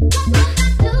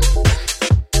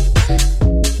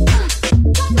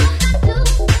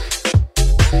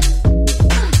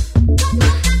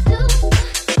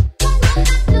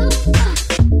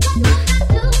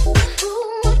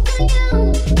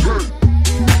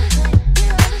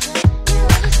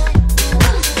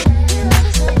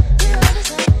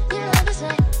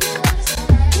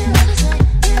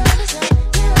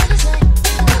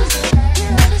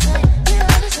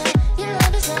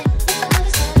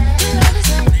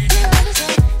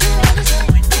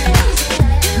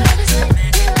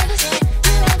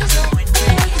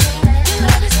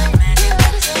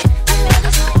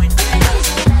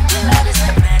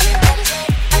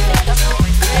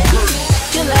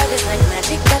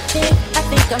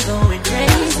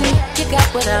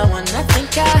 got what I want, I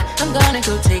think I'm gonna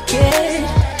go take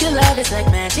it. Your love is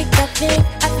like magic, I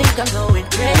think I'm going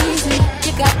crazy.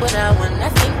 You got what I want, I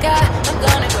think I'm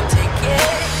gonna go take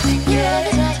it. Your love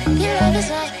is like, your love is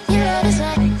like, your love is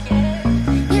like,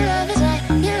 your love is like,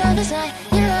 your love is like,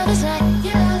 your love is like,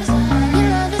 your love is like,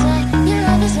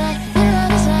 your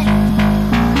love is like, your love is like, your love is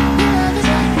like, your love is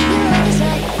like, your love is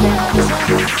like, your love is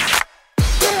like.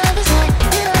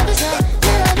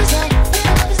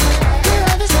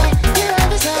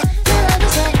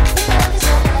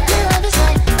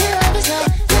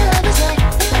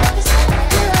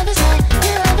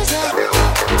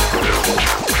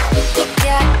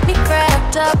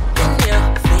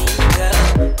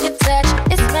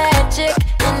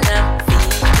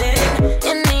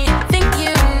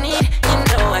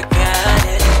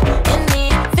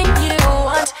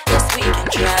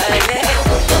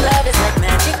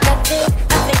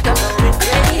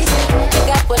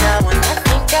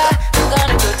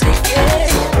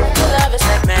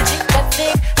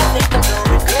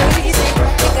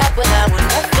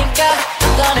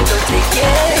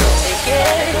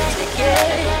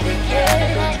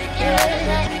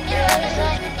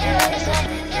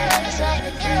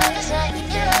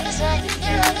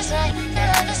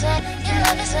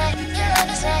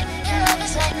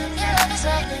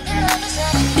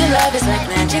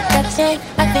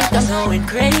 I think I'm going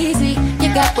crazy. You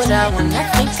got what I want, I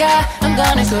think I'm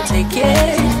gonna go take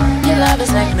it. Your love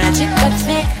is like magic,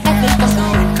 I think I'm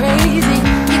going crazy.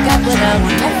 You got what I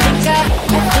want, I think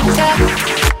your love is like,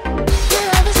 your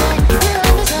love is like,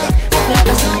 I think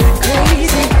I'm going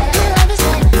crazy. Your love is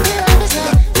like, your love is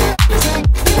like,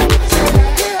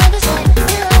 your love is like, your love is like, your love is like,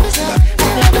 your love is like, I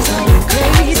think I'm going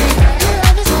crazy. Your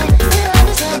love is like, your love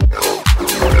is like.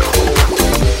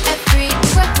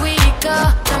 Everywhere we go,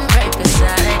 I'm right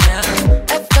beside you.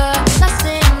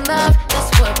 Everlasting love, that's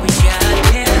what we got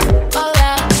here. All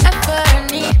I ever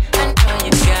need, I know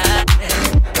you got it.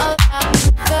 All I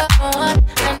ever want,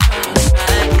 I know you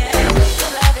got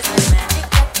it.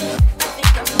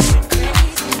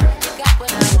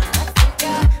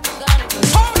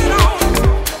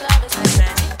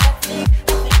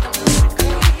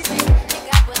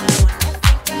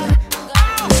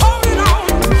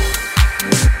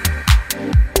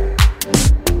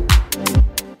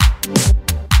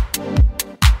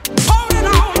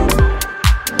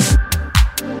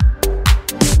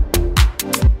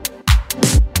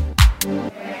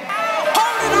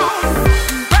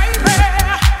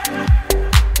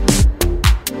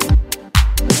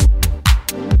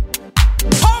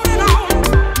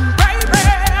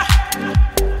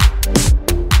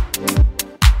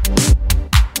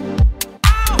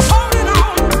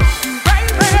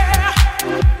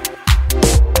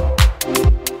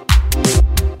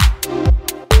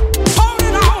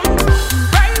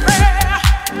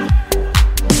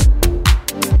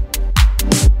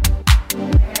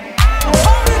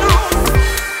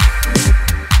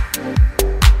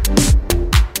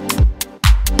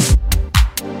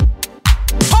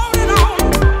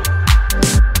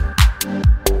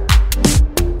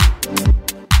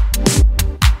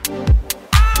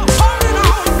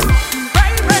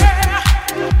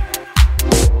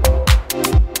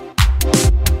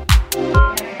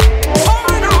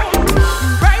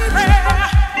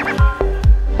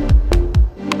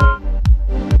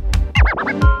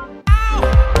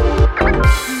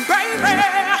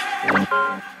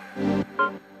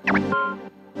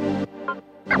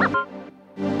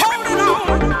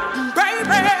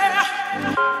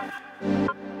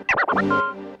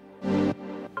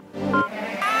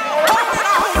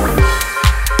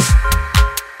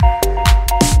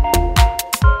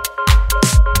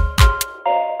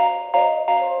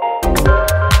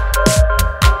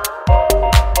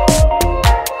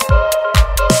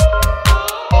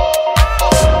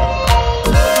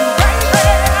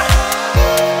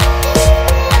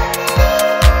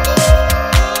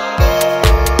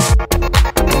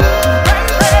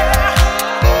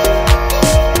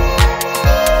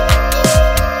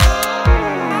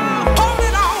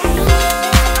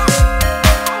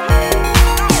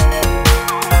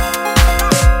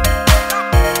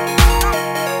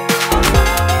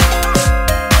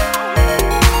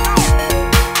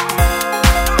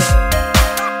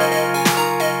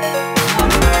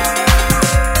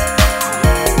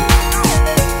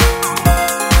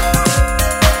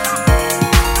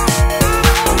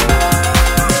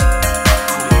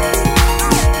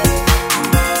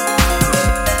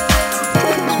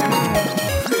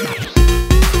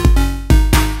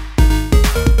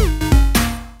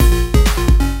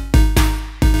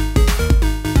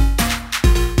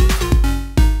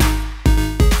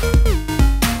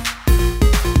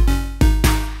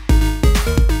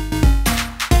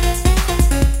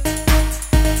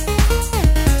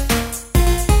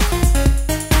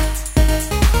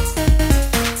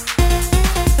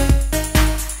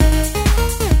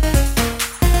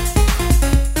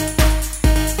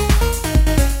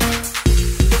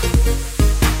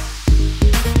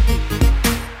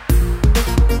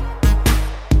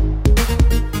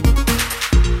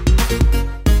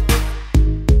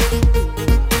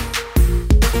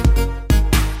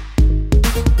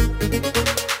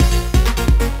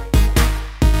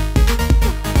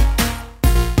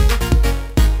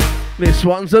 This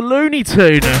one's a Looney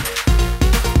Tune.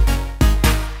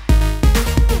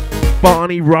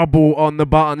 Barney Rubble on the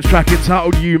buttons, track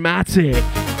entitled U-Matic.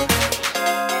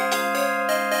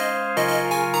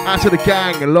 Out to the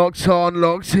gang, locked on,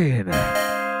 locked in.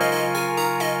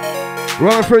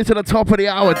 Running through to the top of the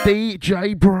hour,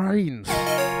 DJ BrainZ.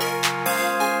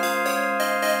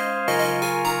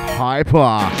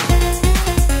 Hyper.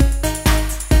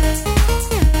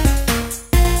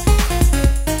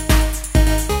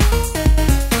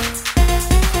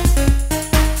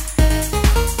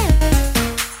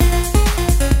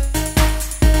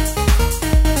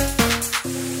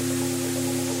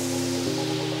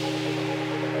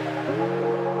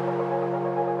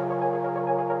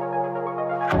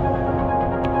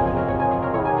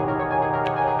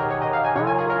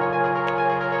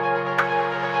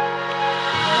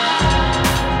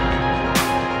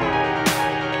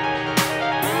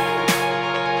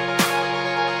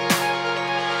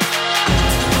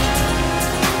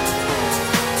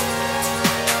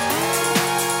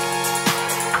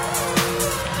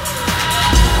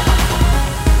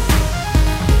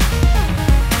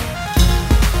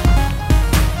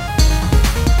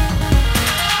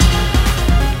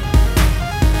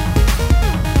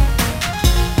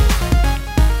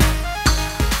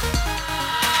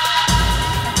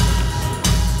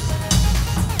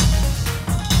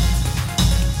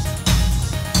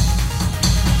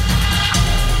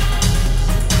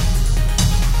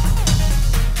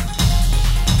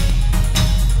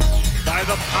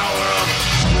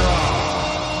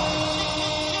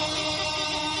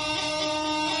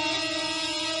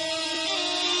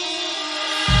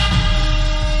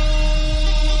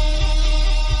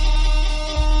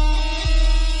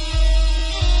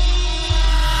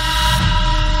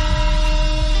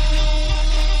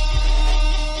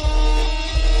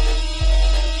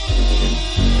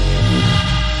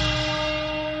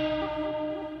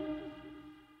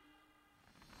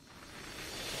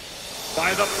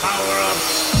 By the power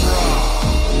of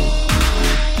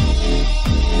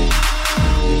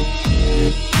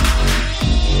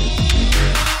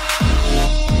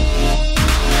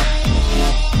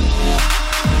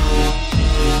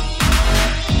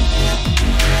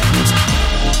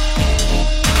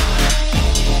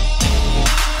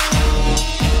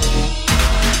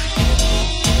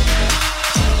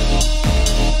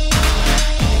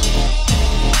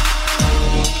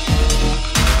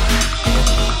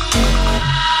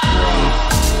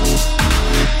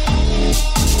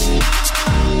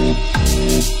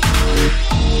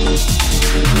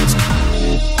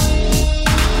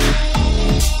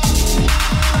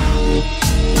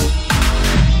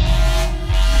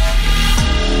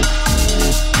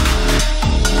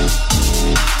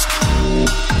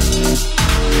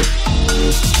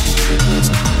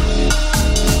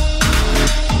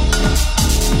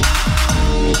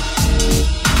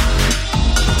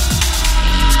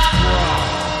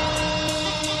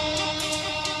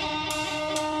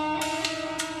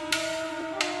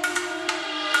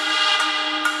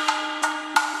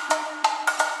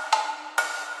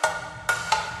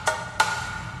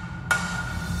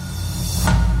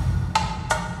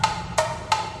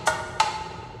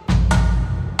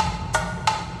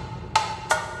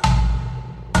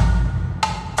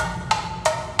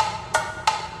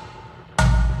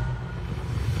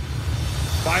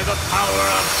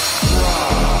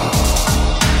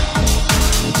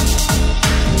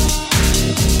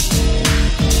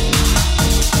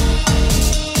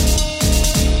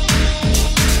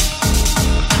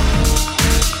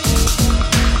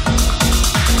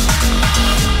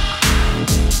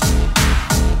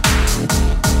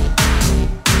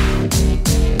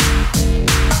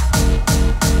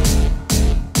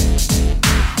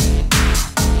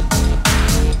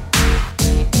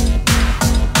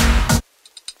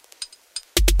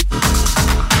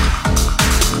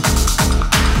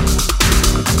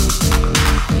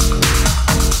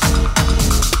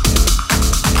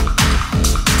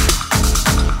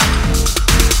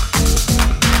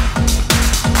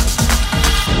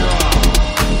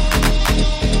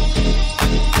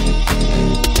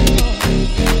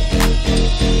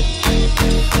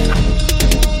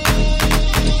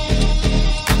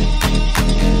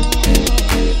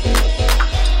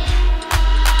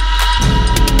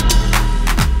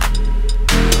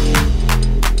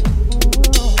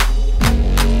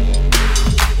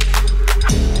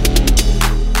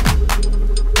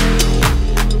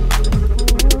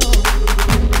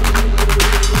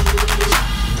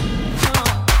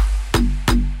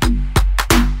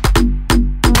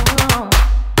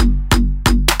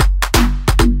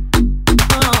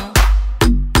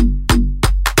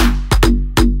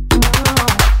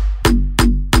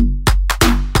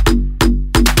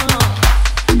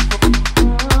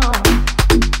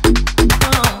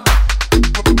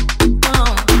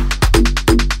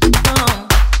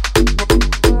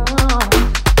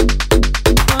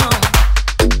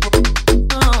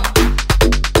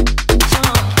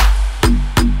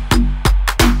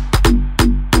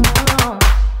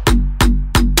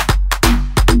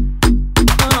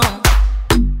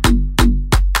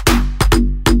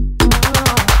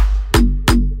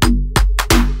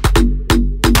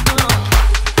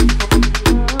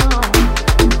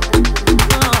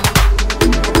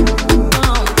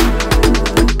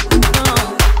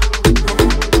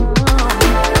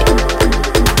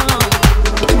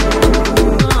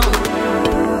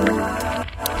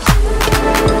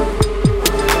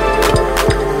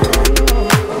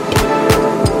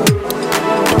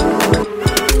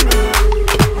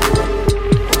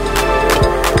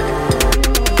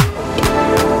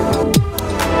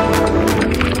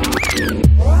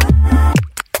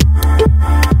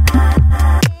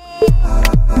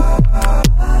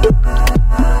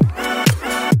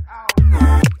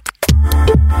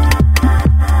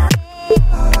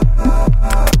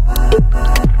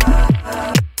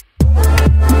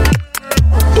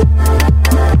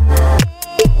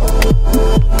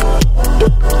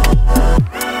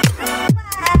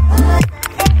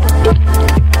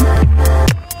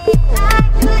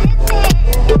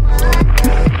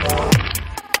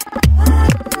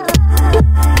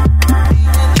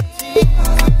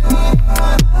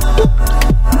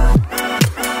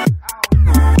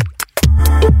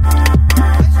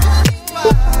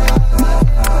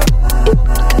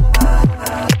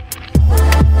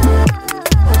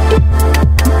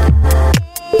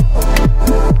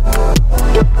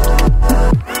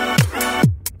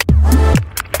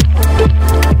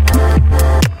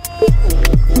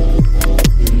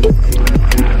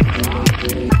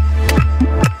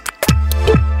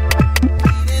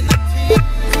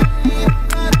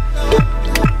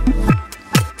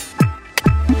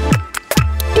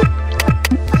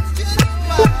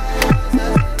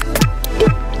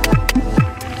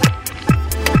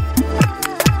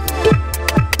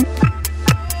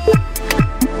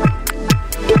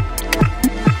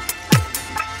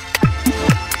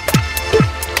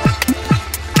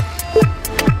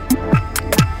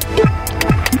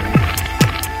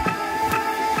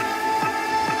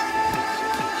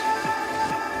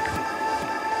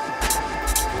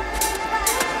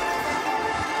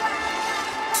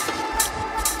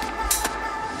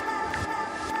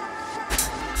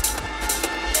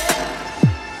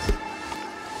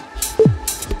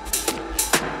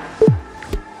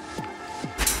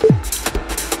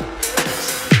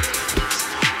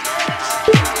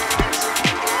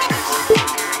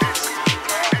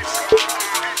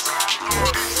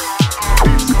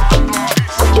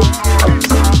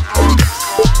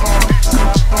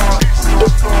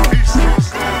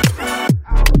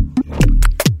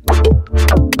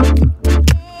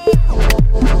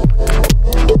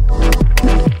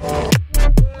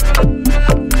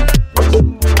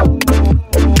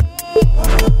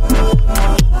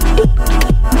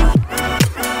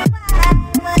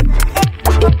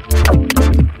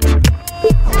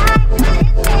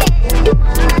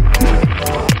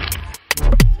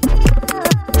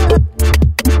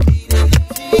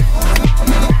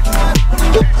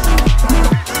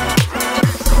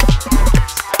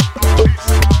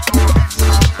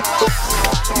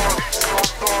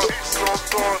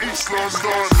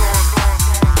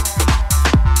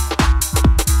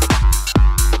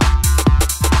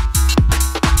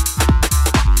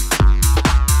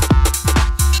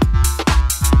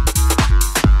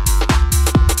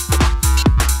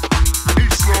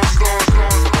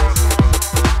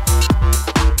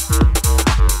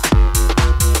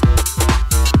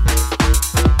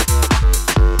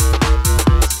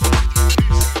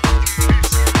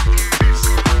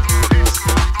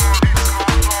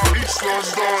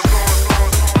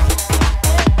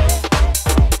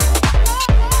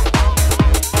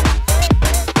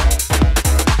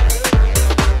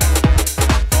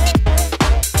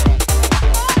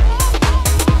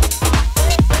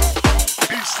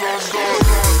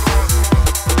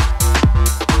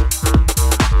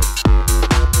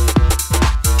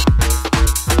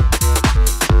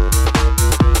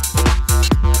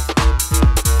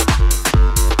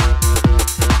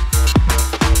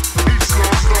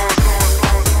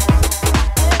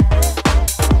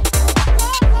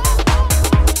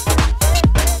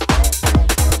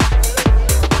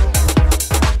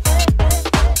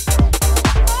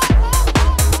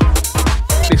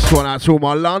One out to all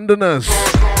my Londoners.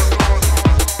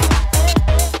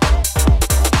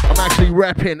 I'm actually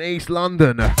repping East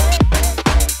London. Out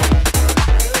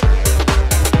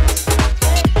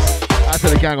to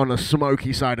the gang on the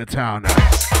smoky side of town.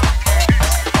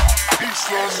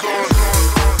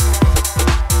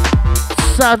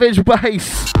 Savage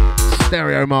bass.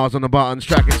 Stereo Mars on the buttons.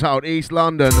 Track entitled East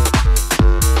London.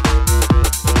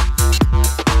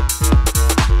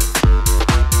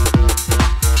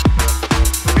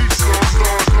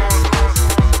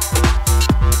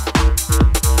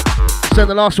 Send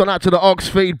the last one out to the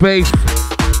Oxfeed beef.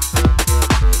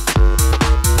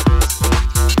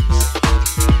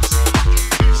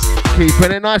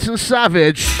 Keeping it nice and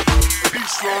savage.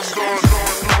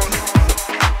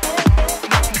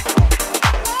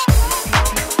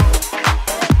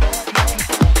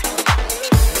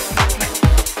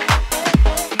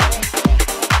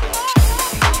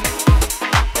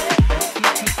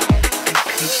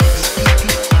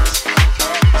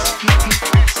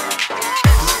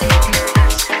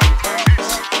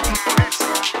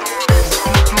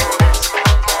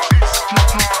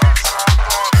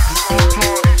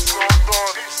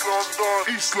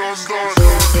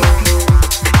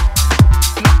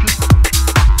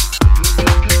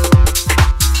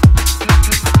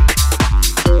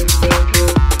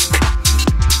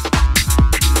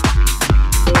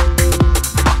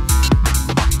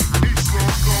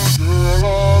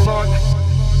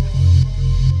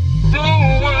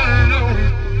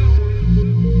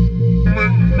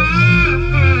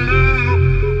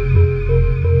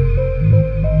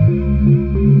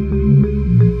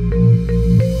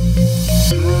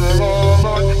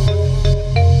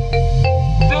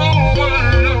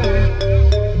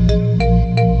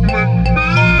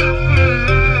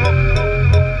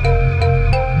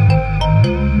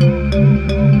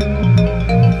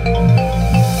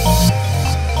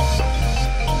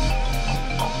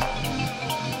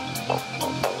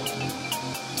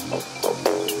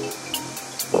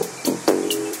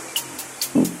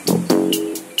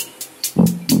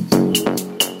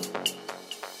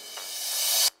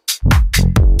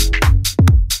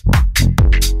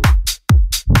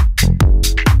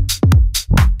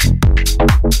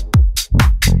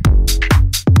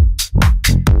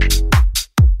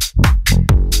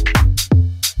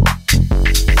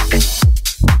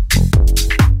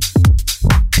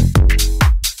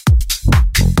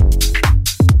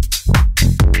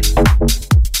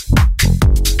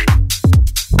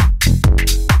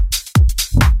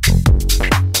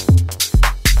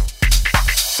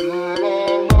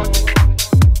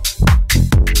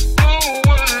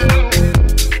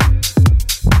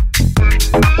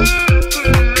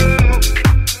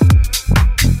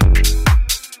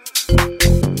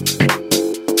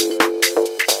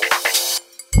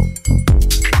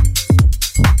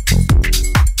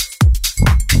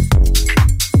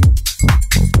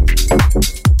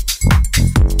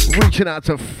 Out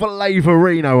to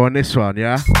Flavorino on this one,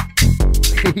 yeah?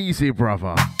 Easy,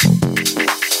 brother.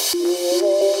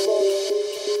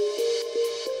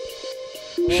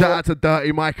 Shout out to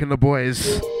Dirty Mike and the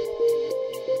boys.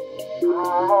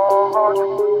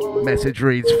 Message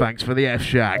reads, thanks for the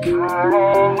F-Shack.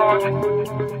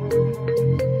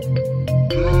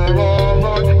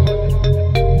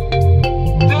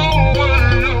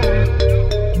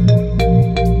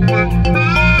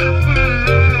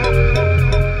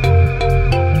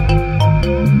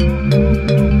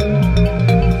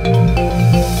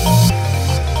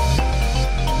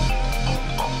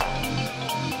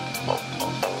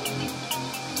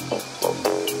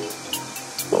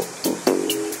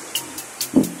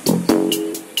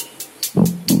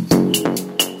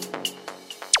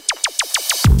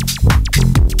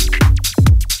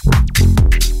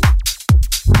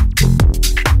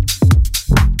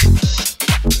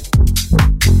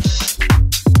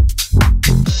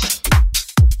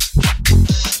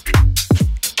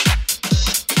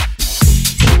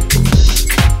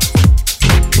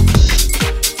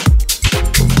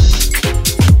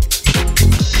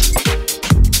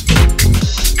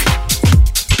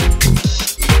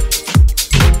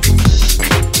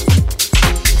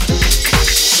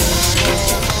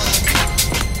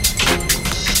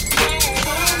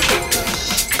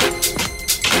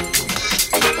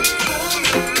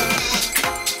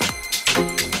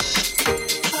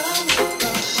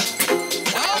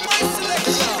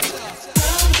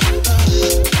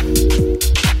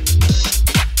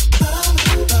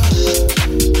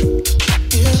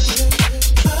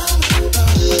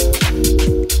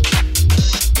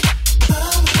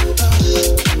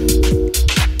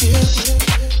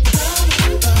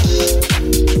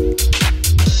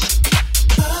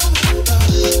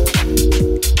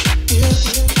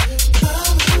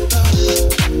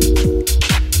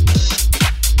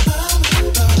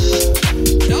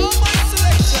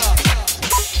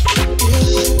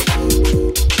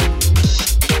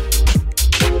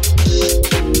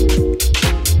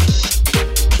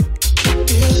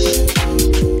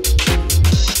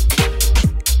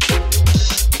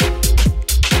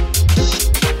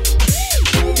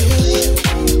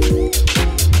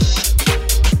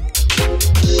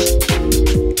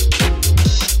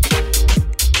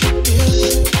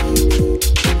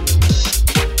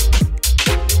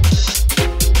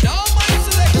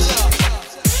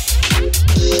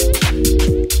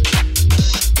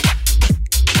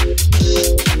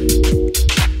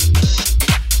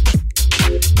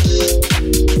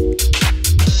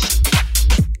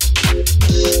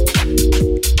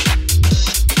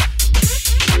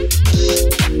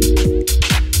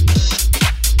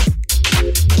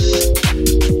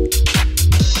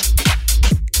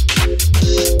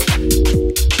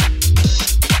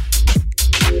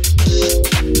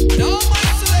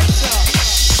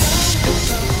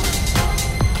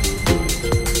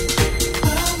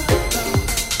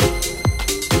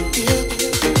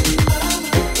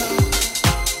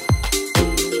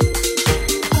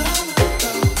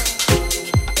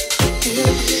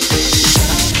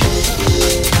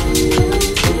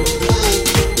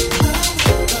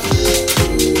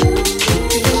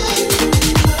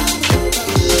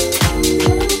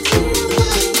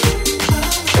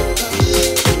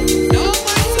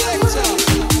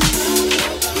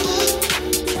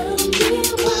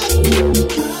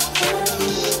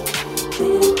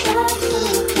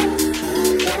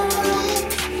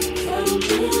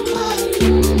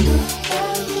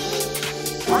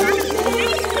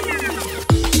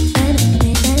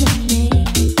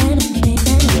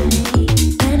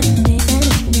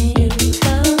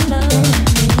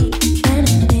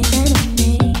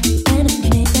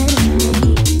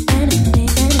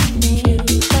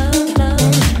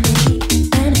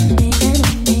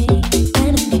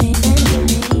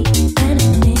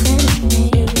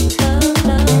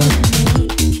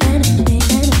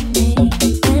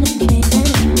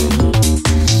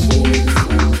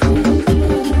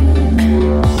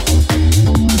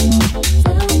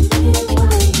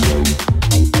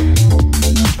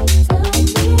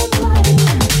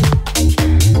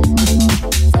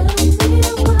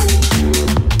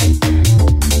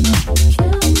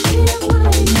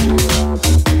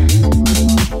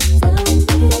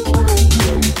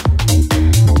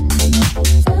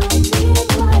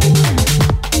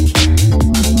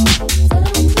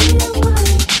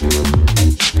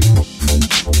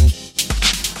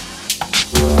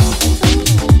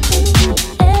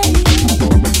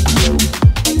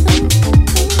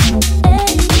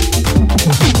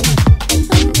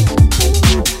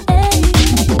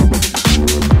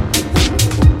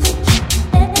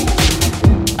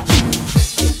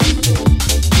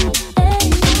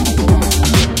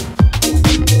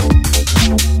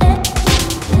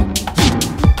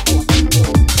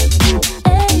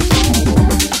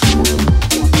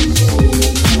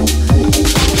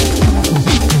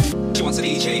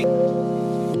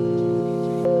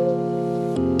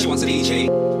 wants a DJ.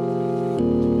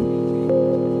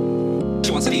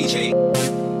 She wants a DJ.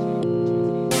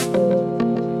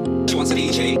 She wants a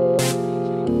DJ.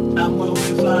 I'm well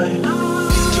flying.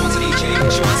 She wants a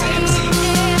DJ. She wants an MC.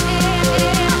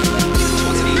 She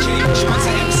wants a DJ. She wants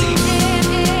an MC.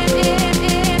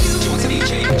 She wants a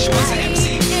DJ. She wants an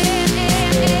MC.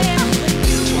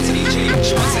 She wants a DJ.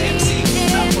 She wants an MC. She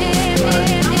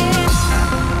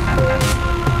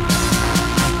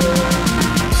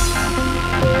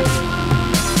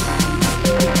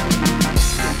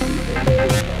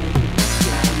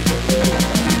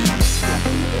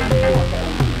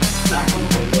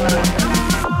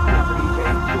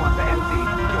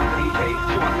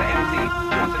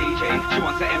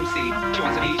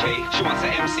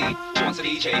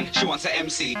wants an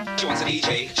MC. She wants a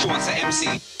DJ. She wants an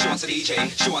MC. She wants a DJ.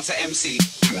 She wants an MC.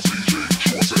 She wants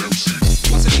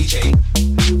a DJ.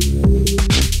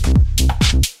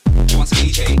 She wants an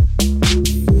MC.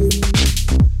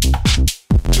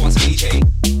 She wants a DJ. She wants a DJ. She wants a DJ.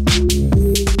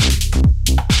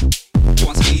 She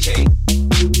wants a DJ.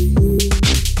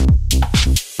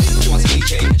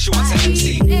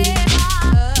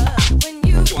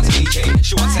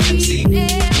 She wants an MC.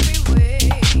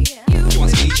 She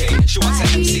wants a DJ. She wants an MC. She wants a DJ. She wants an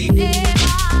MC.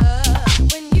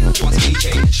 She wants a DJ.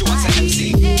 She wants an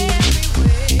MC. She wants a DJ.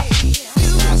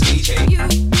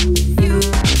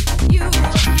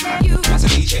 Wants a DJ. Wants a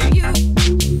DJ.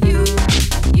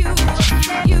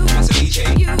 Wants a DJ.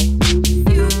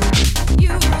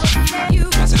 She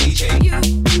wants a DJ.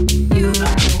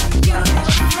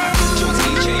 She wants an MC. She wants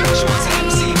a DJ. She wants an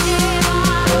MC.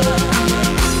 She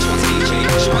wants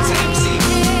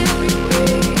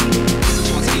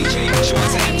a DJ. She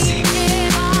wants an MC.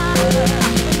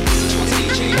 She wants a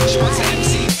DJ. She wants an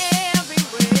MC.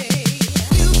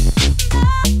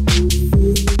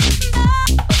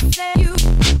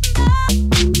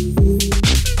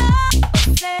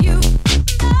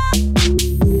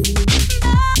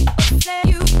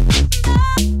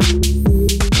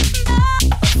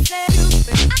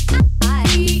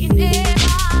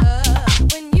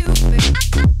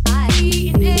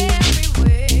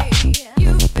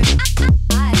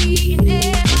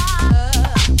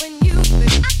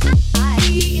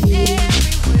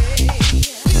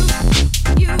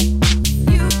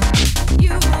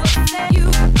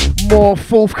 More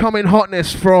forthcoming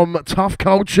hotness from Tough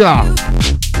Culture.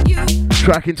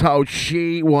 Track entitled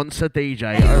She Wants a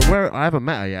DJ. Where I haven't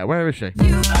met her yet. Where is she?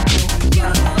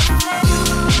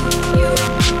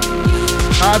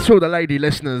 Out to all the lady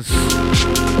listeners.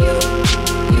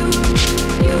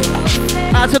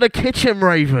 Out to the kitchen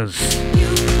ravers.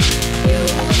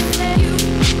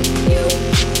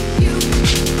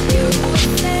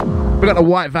 We got the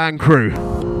white van crew.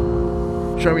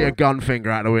 Show me a gun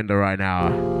finger out the window right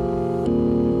now.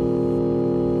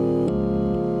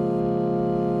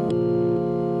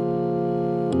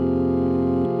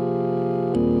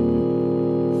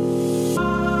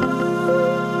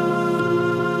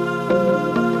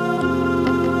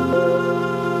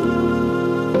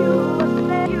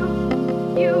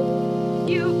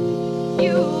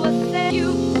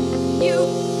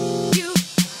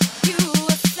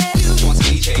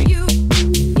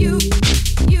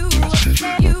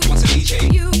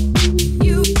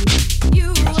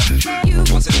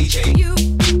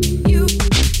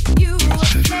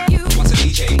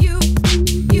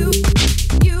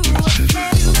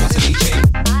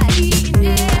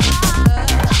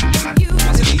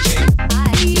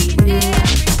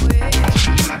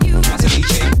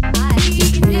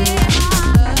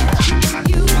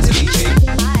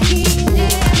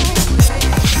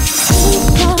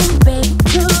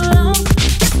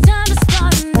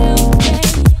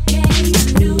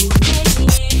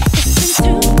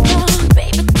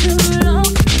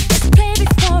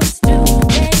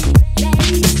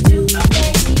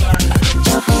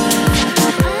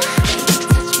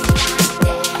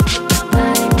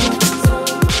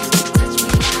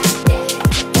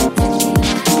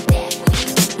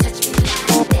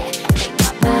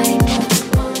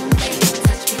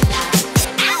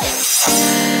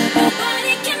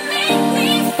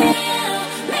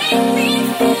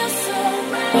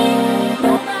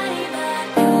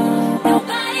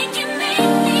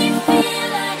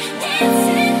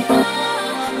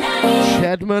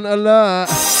 Edmund alert.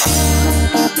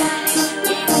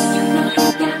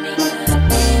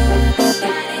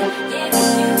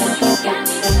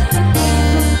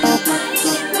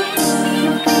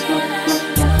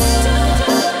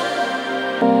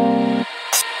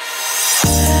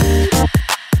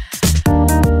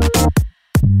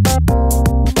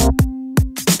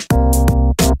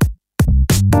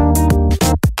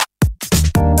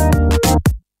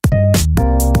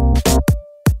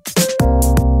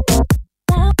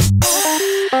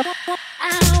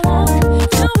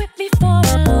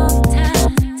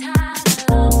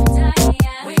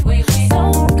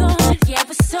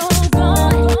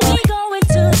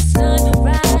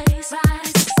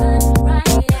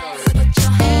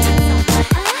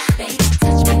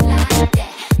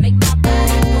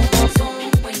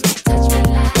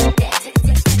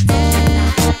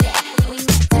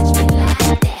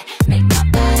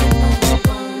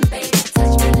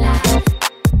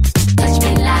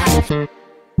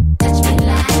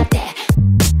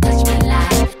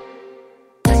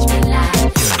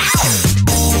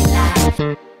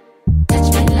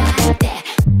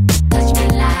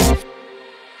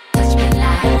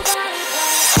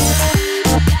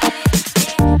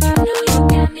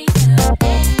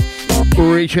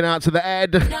 Reaching out to the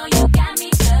Ed.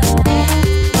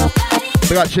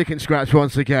 We got Chicken Scratch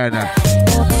once again.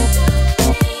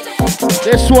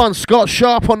 This one, Scott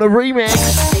Sharp on the remix.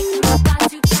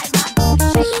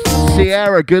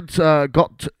 Sierra Good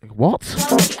what? What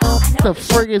the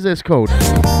frig is this called?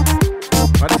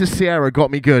 This is Sierra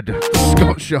Got Me Good.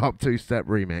 Scott Sharp 2-step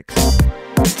remix.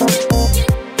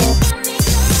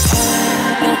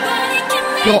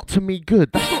 Got to Me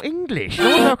Good. That's not English.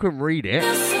 No one can read it.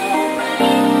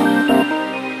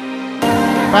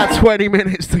 About 20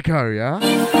 minutes to go, yeah?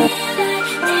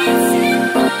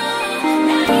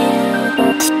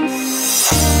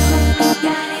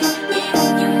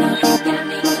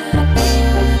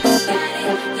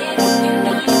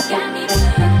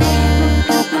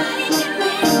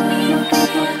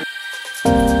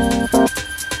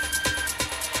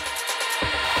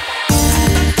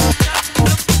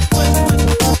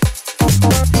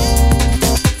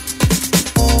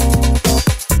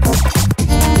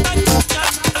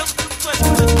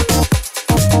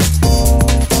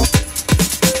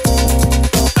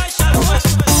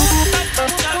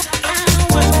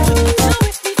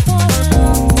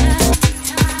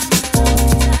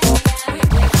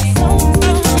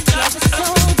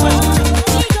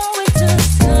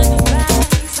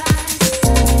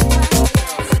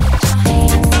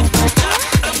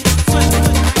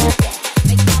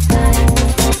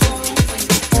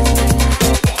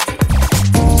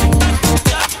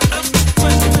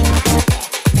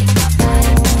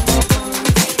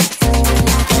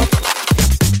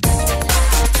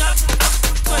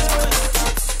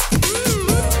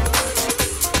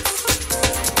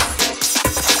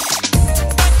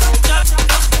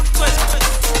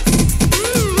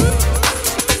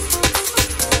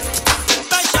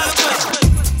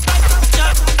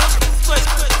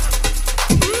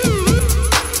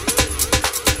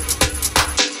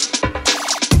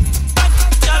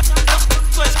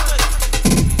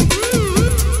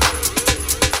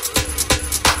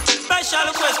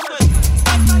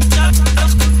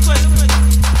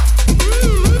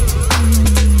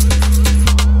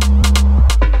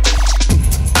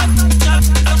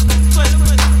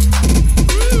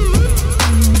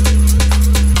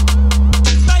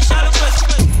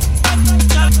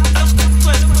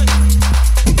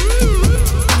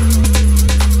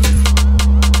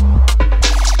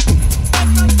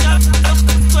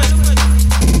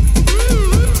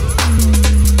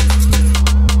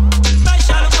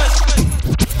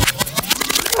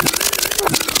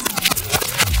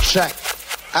 Check.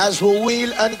 As we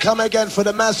wheel and come again for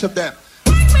the mass of them.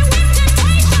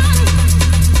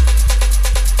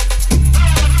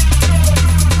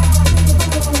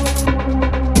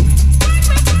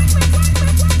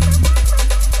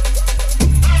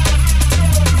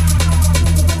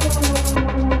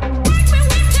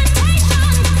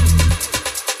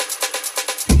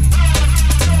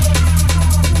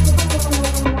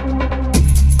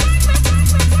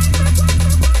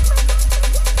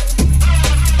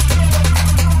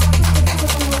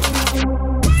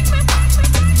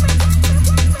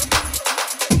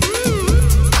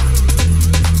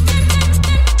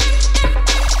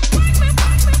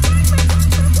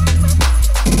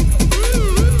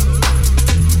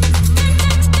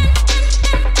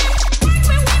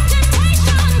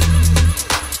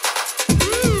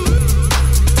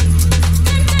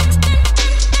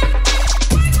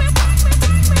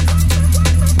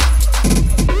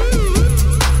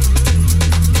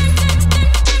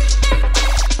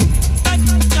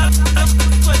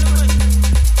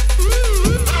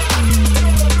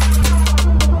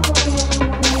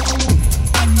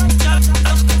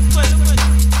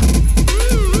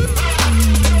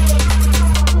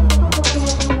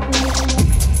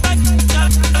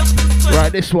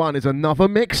 This one is another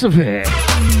mix of it.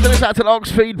 Then it's out to the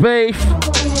Oxfeed Beef.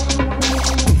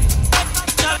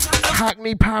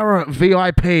 Hackney Parrot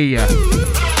VIP.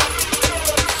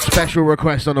 Special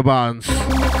request on the buns.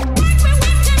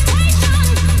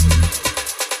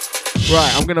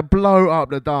 Right, I'm going to blow up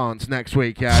the dance next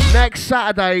week, yeah. Next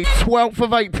Saturday, 12th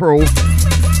of April.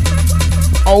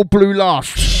 Old Blue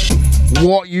Lust.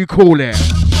 What you call it?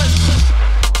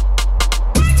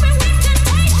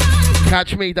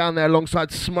 Catch me down there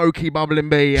alongside Smokey Bubbling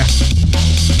Bee and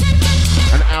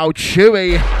Al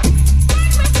Chewy.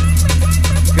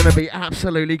 It's going to be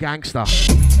absolutely gangster.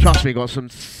 Trust me, got some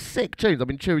sick tunes. I've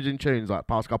been choosing tunes like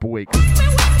past couple of weeks.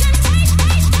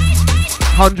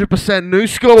 100% new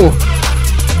school.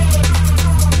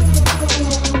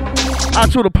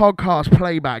 That's all the podcast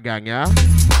playback gang, yeah?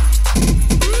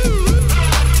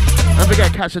 Don't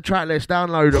forget, catch the track list,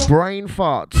 download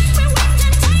brainfarts.co.uk.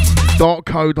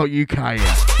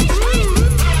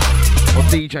 or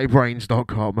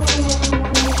djbrainz.com.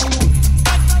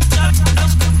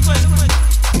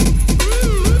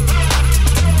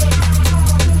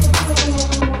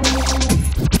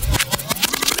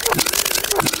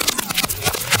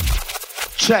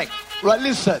 Check. Right,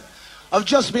 listen. I've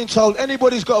just been told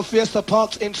anybody's got a Fiesta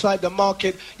parked inside the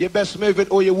market, you best move it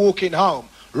or you're walking home.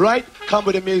 Right? Come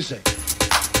with the music.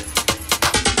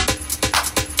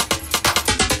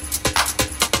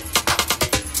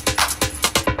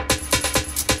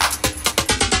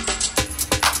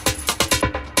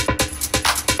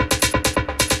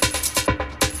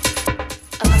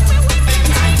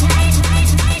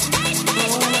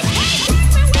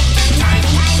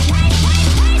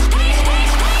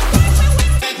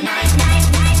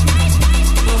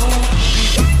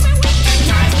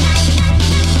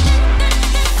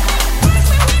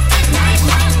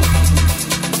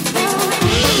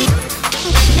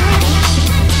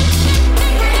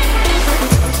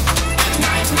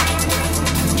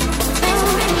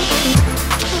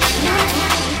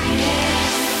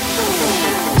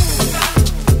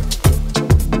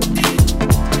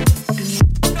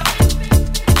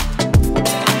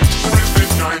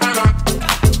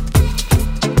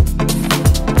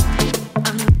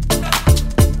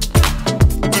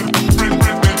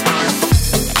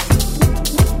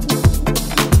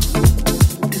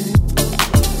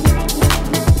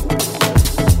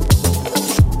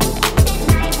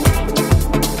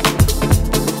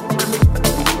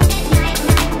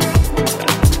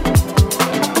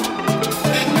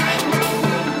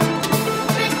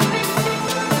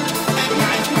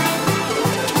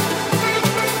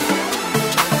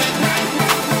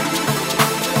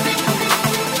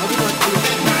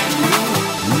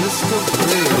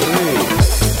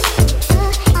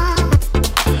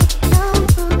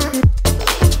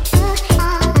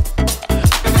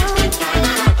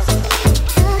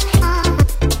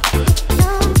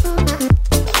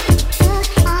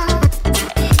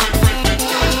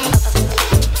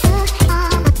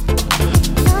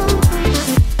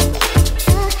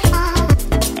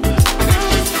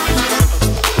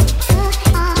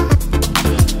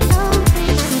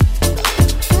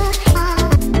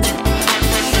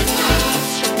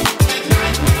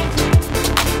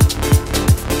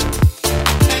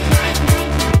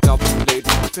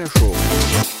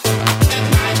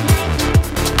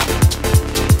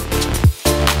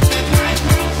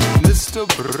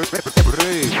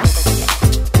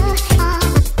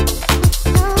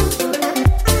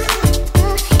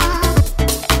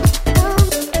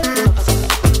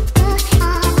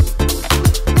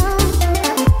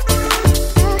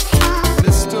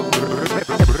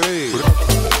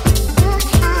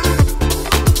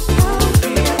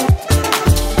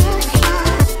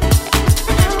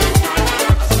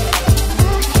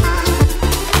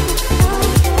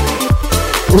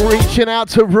 Reaching out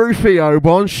to Rufio,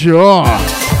 bonjour.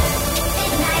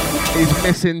 He's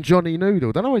missing Johnny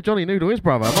Noodle. Don't know where Johnny Noodle is,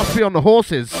 brother. Must be on the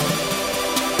horses.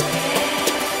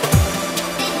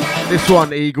 This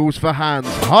one, Eagles for hands.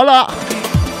 Holla!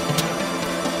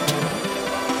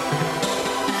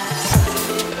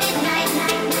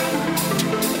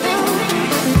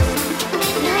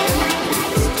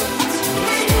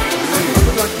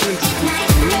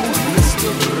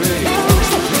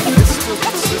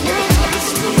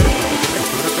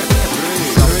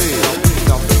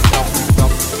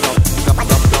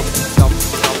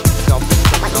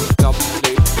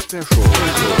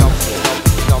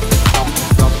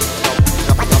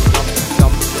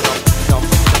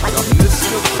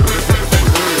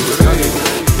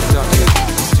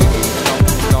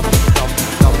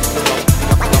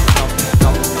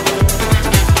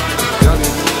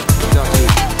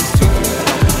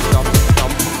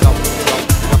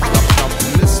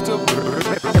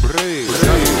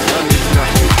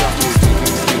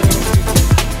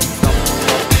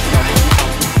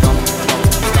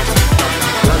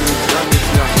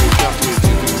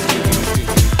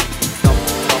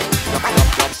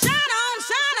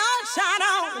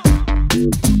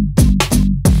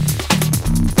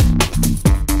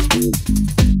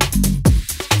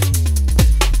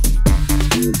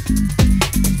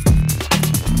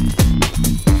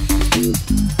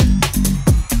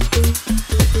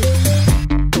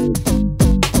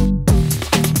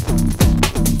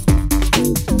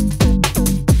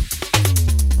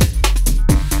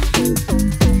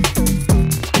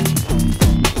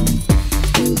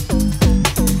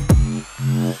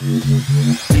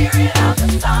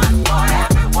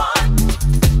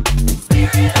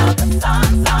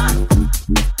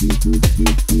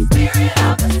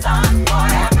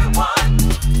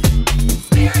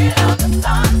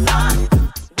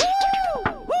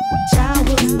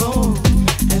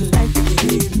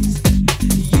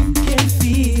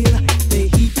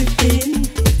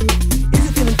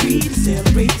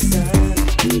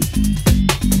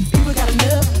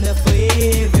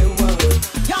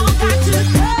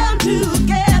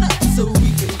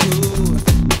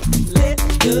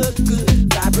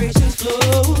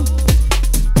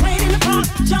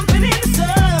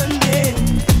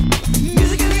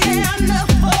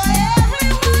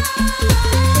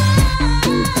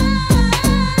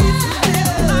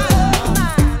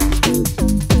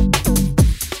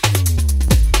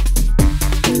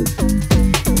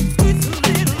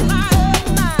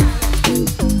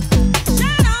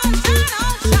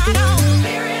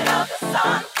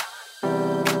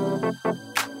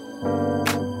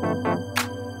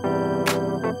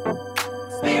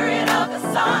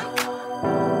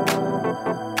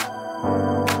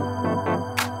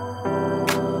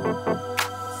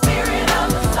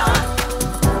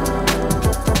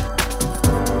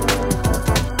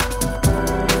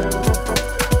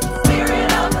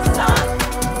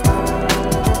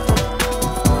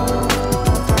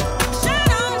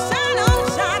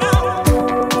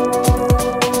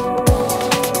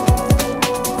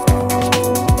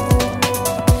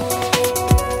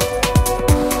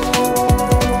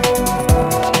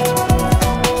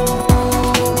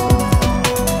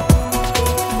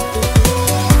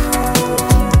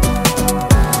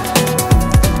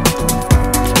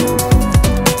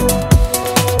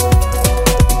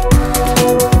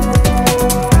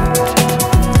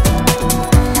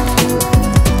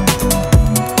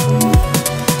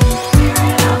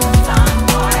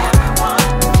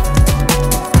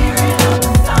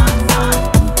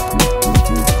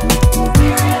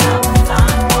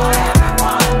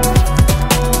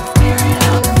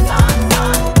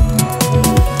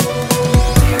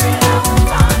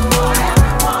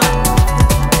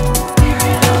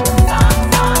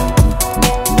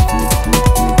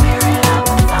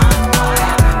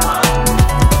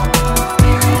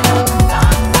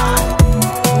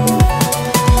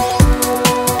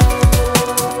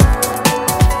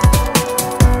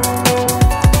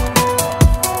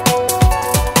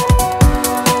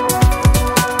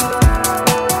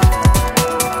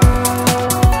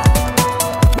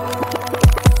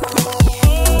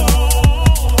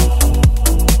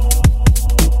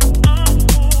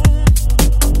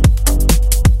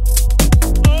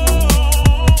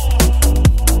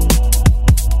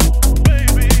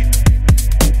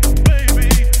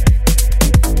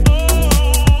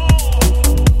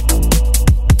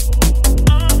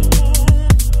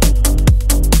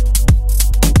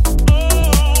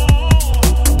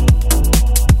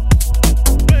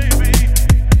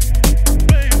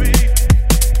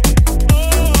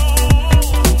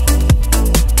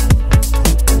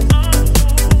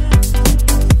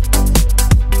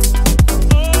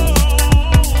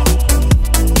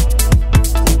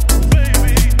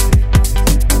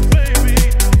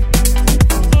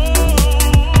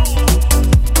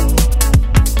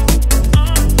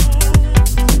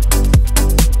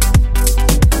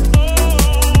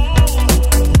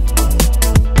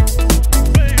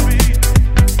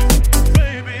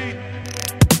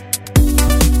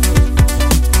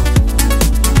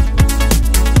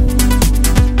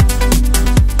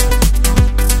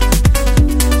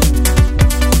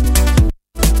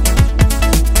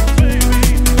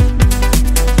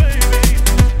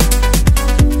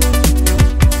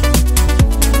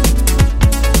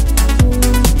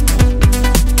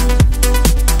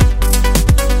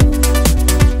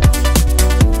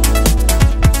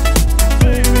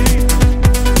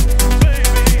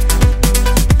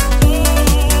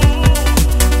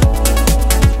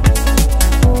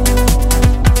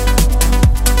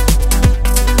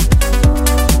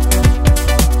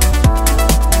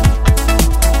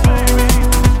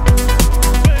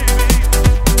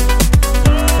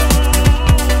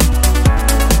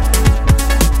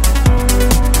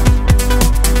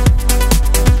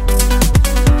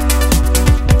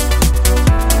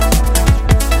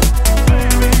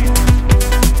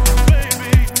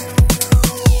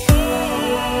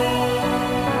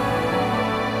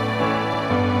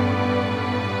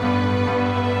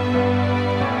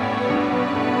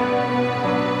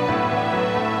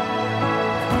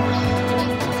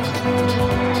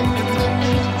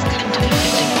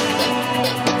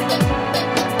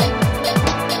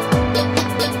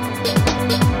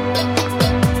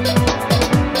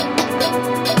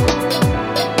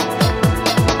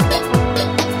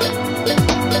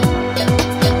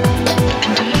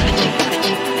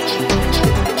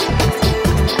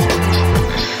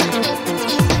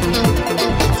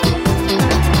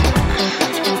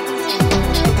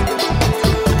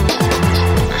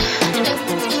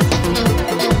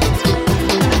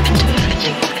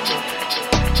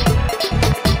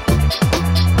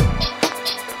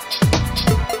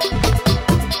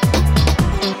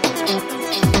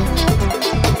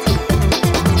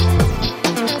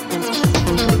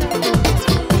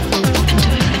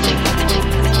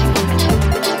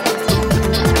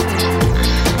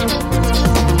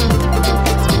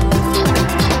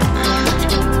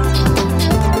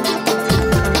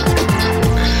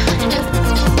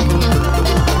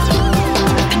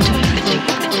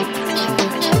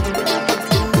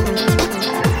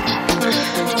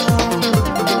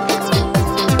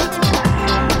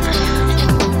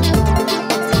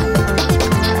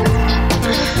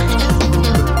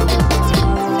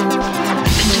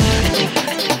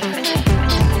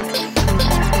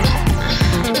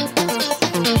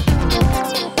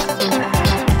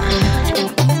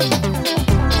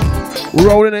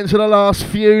 Rolling into the last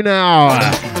few now.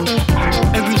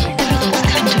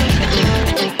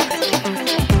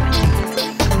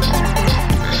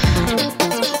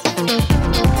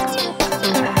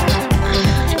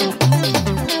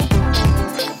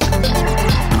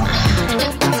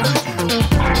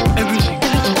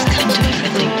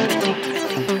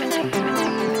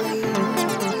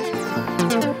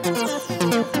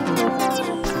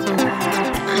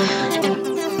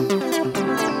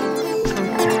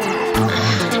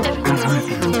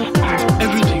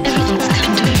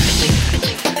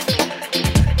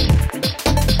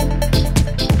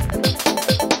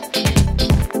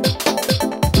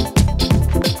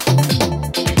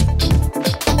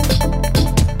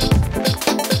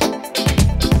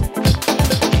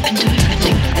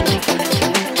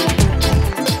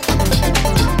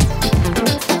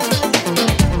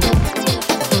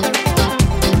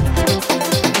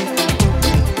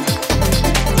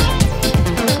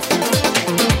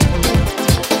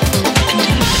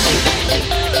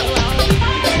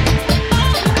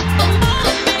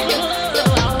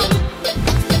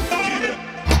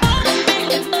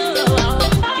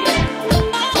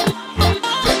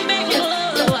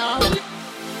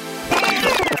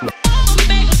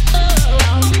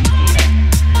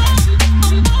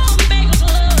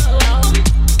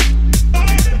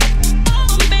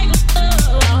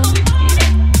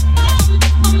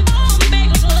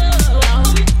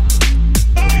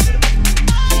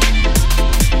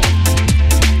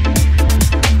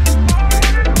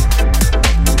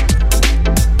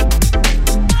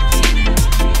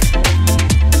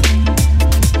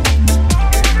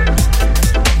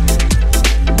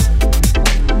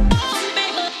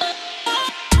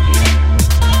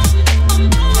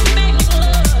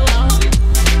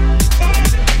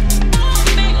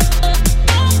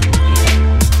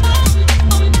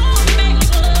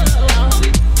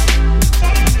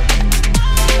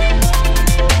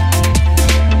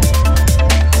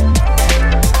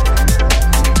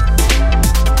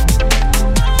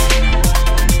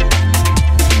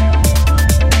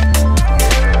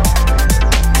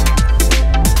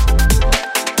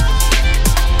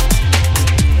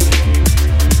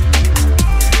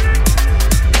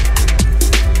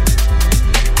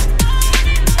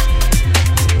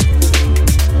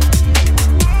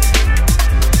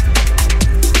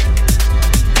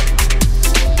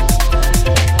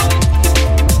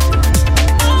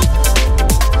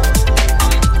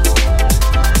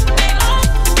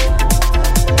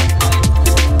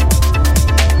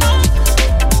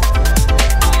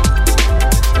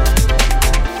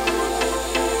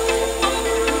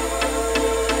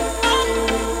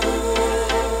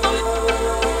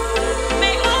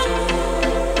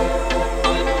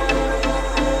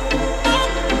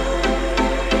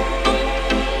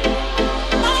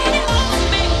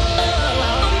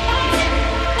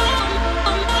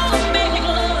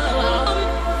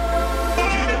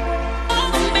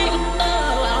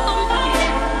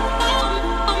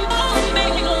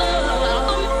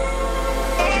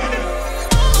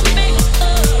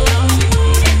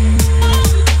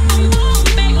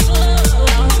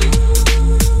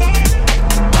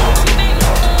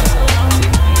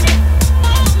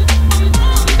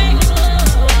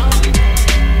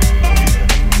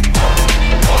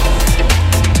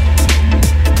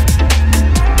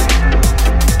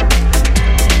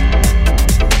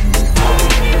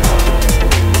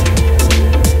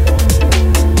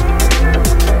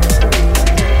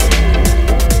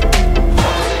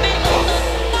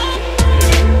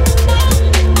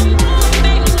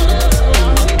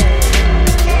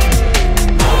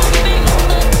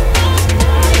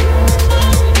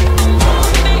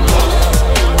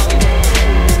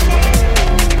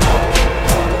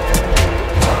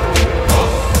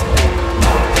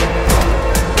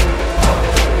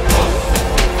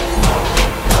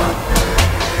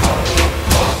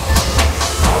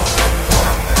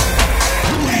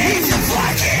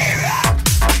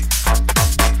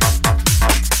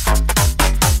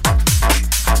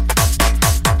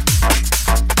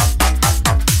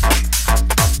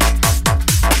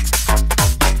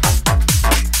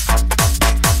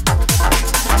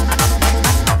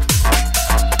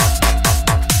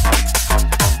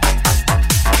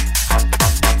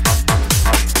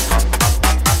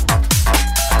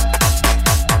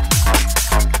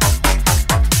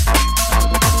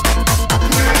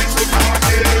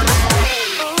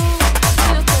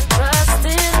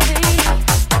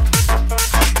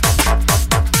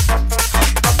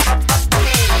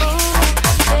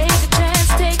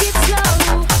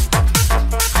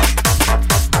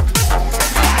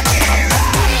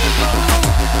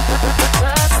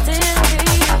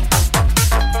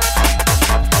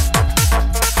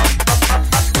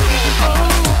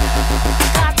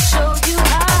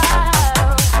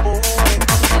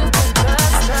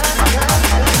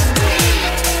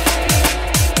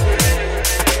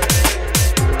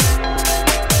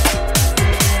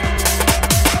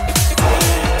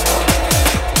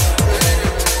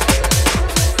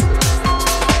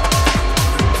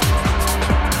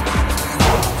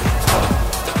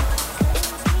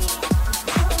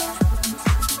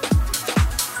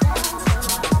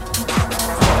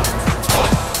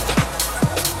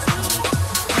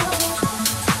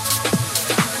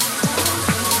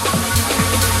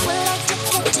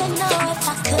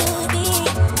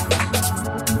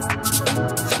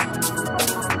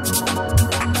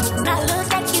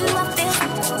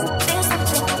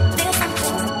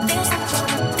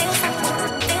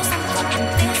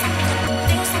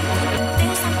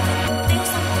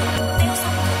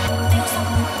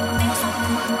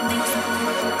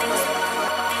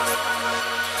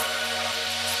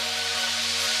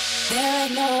 There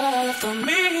ain't no other for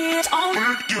me, it's only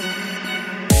you.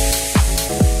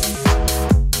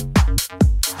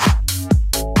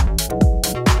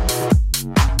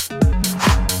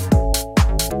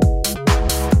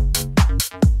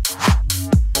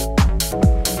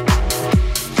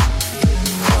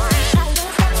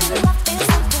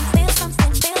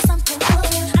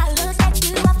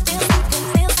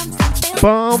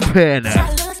 Bumping.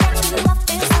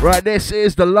 Right, this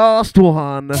is the last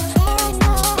one.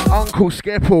 Uncle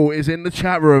Skipple is in the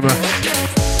chat room.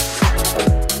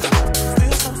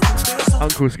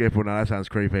 Uncle Skipple, now that sounds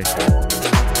creepy.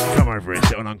 Come over and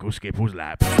sit on Uncle Skipple's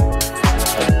lap.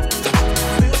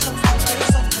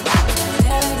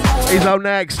 He's up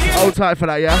next. Hold tight for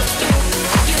that, yeah?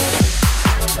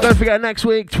 Don't forget, next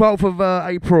week, 12th of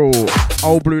April,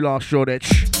 Old Blue Last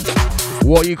Shoreditch.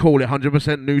 What you call it,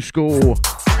 100% new school.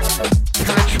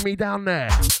 Catch me down there.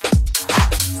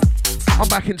 I'm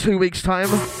back in 2 weeks' time.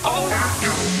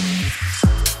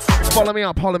 Follow me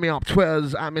up, holler me up.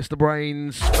 Twitter's at Mr.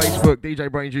 BrainZ, Facebook, DJ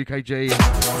BrainZ UKG,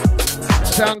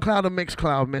 SoundCloud and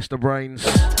Mixcloud, Mr. BrainZ.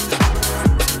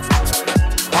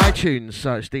 iTunes,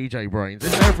 search DJ BrainZ.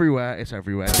 It's everywhere, it's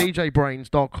everywhere.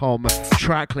 DJBrainZ.com,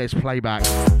 tracklist, playback.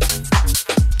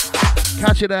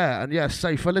 Catch you there, and yes,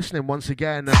 say for listening once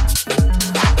again.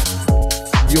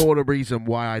 You're the reason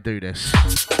why I do this.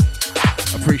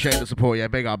 Appreciate the support, yeah.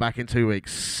 Big up, back in 2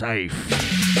 weeks. Safe.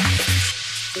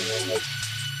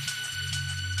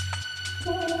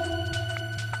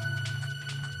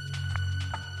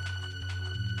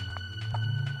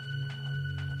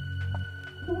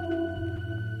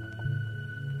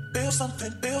 Feel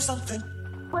something, feel something.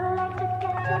 Would like to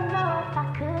get to know if I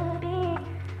could be.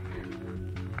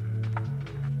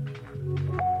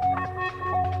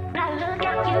 When I look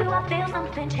at you, I feel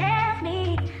something tells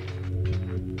me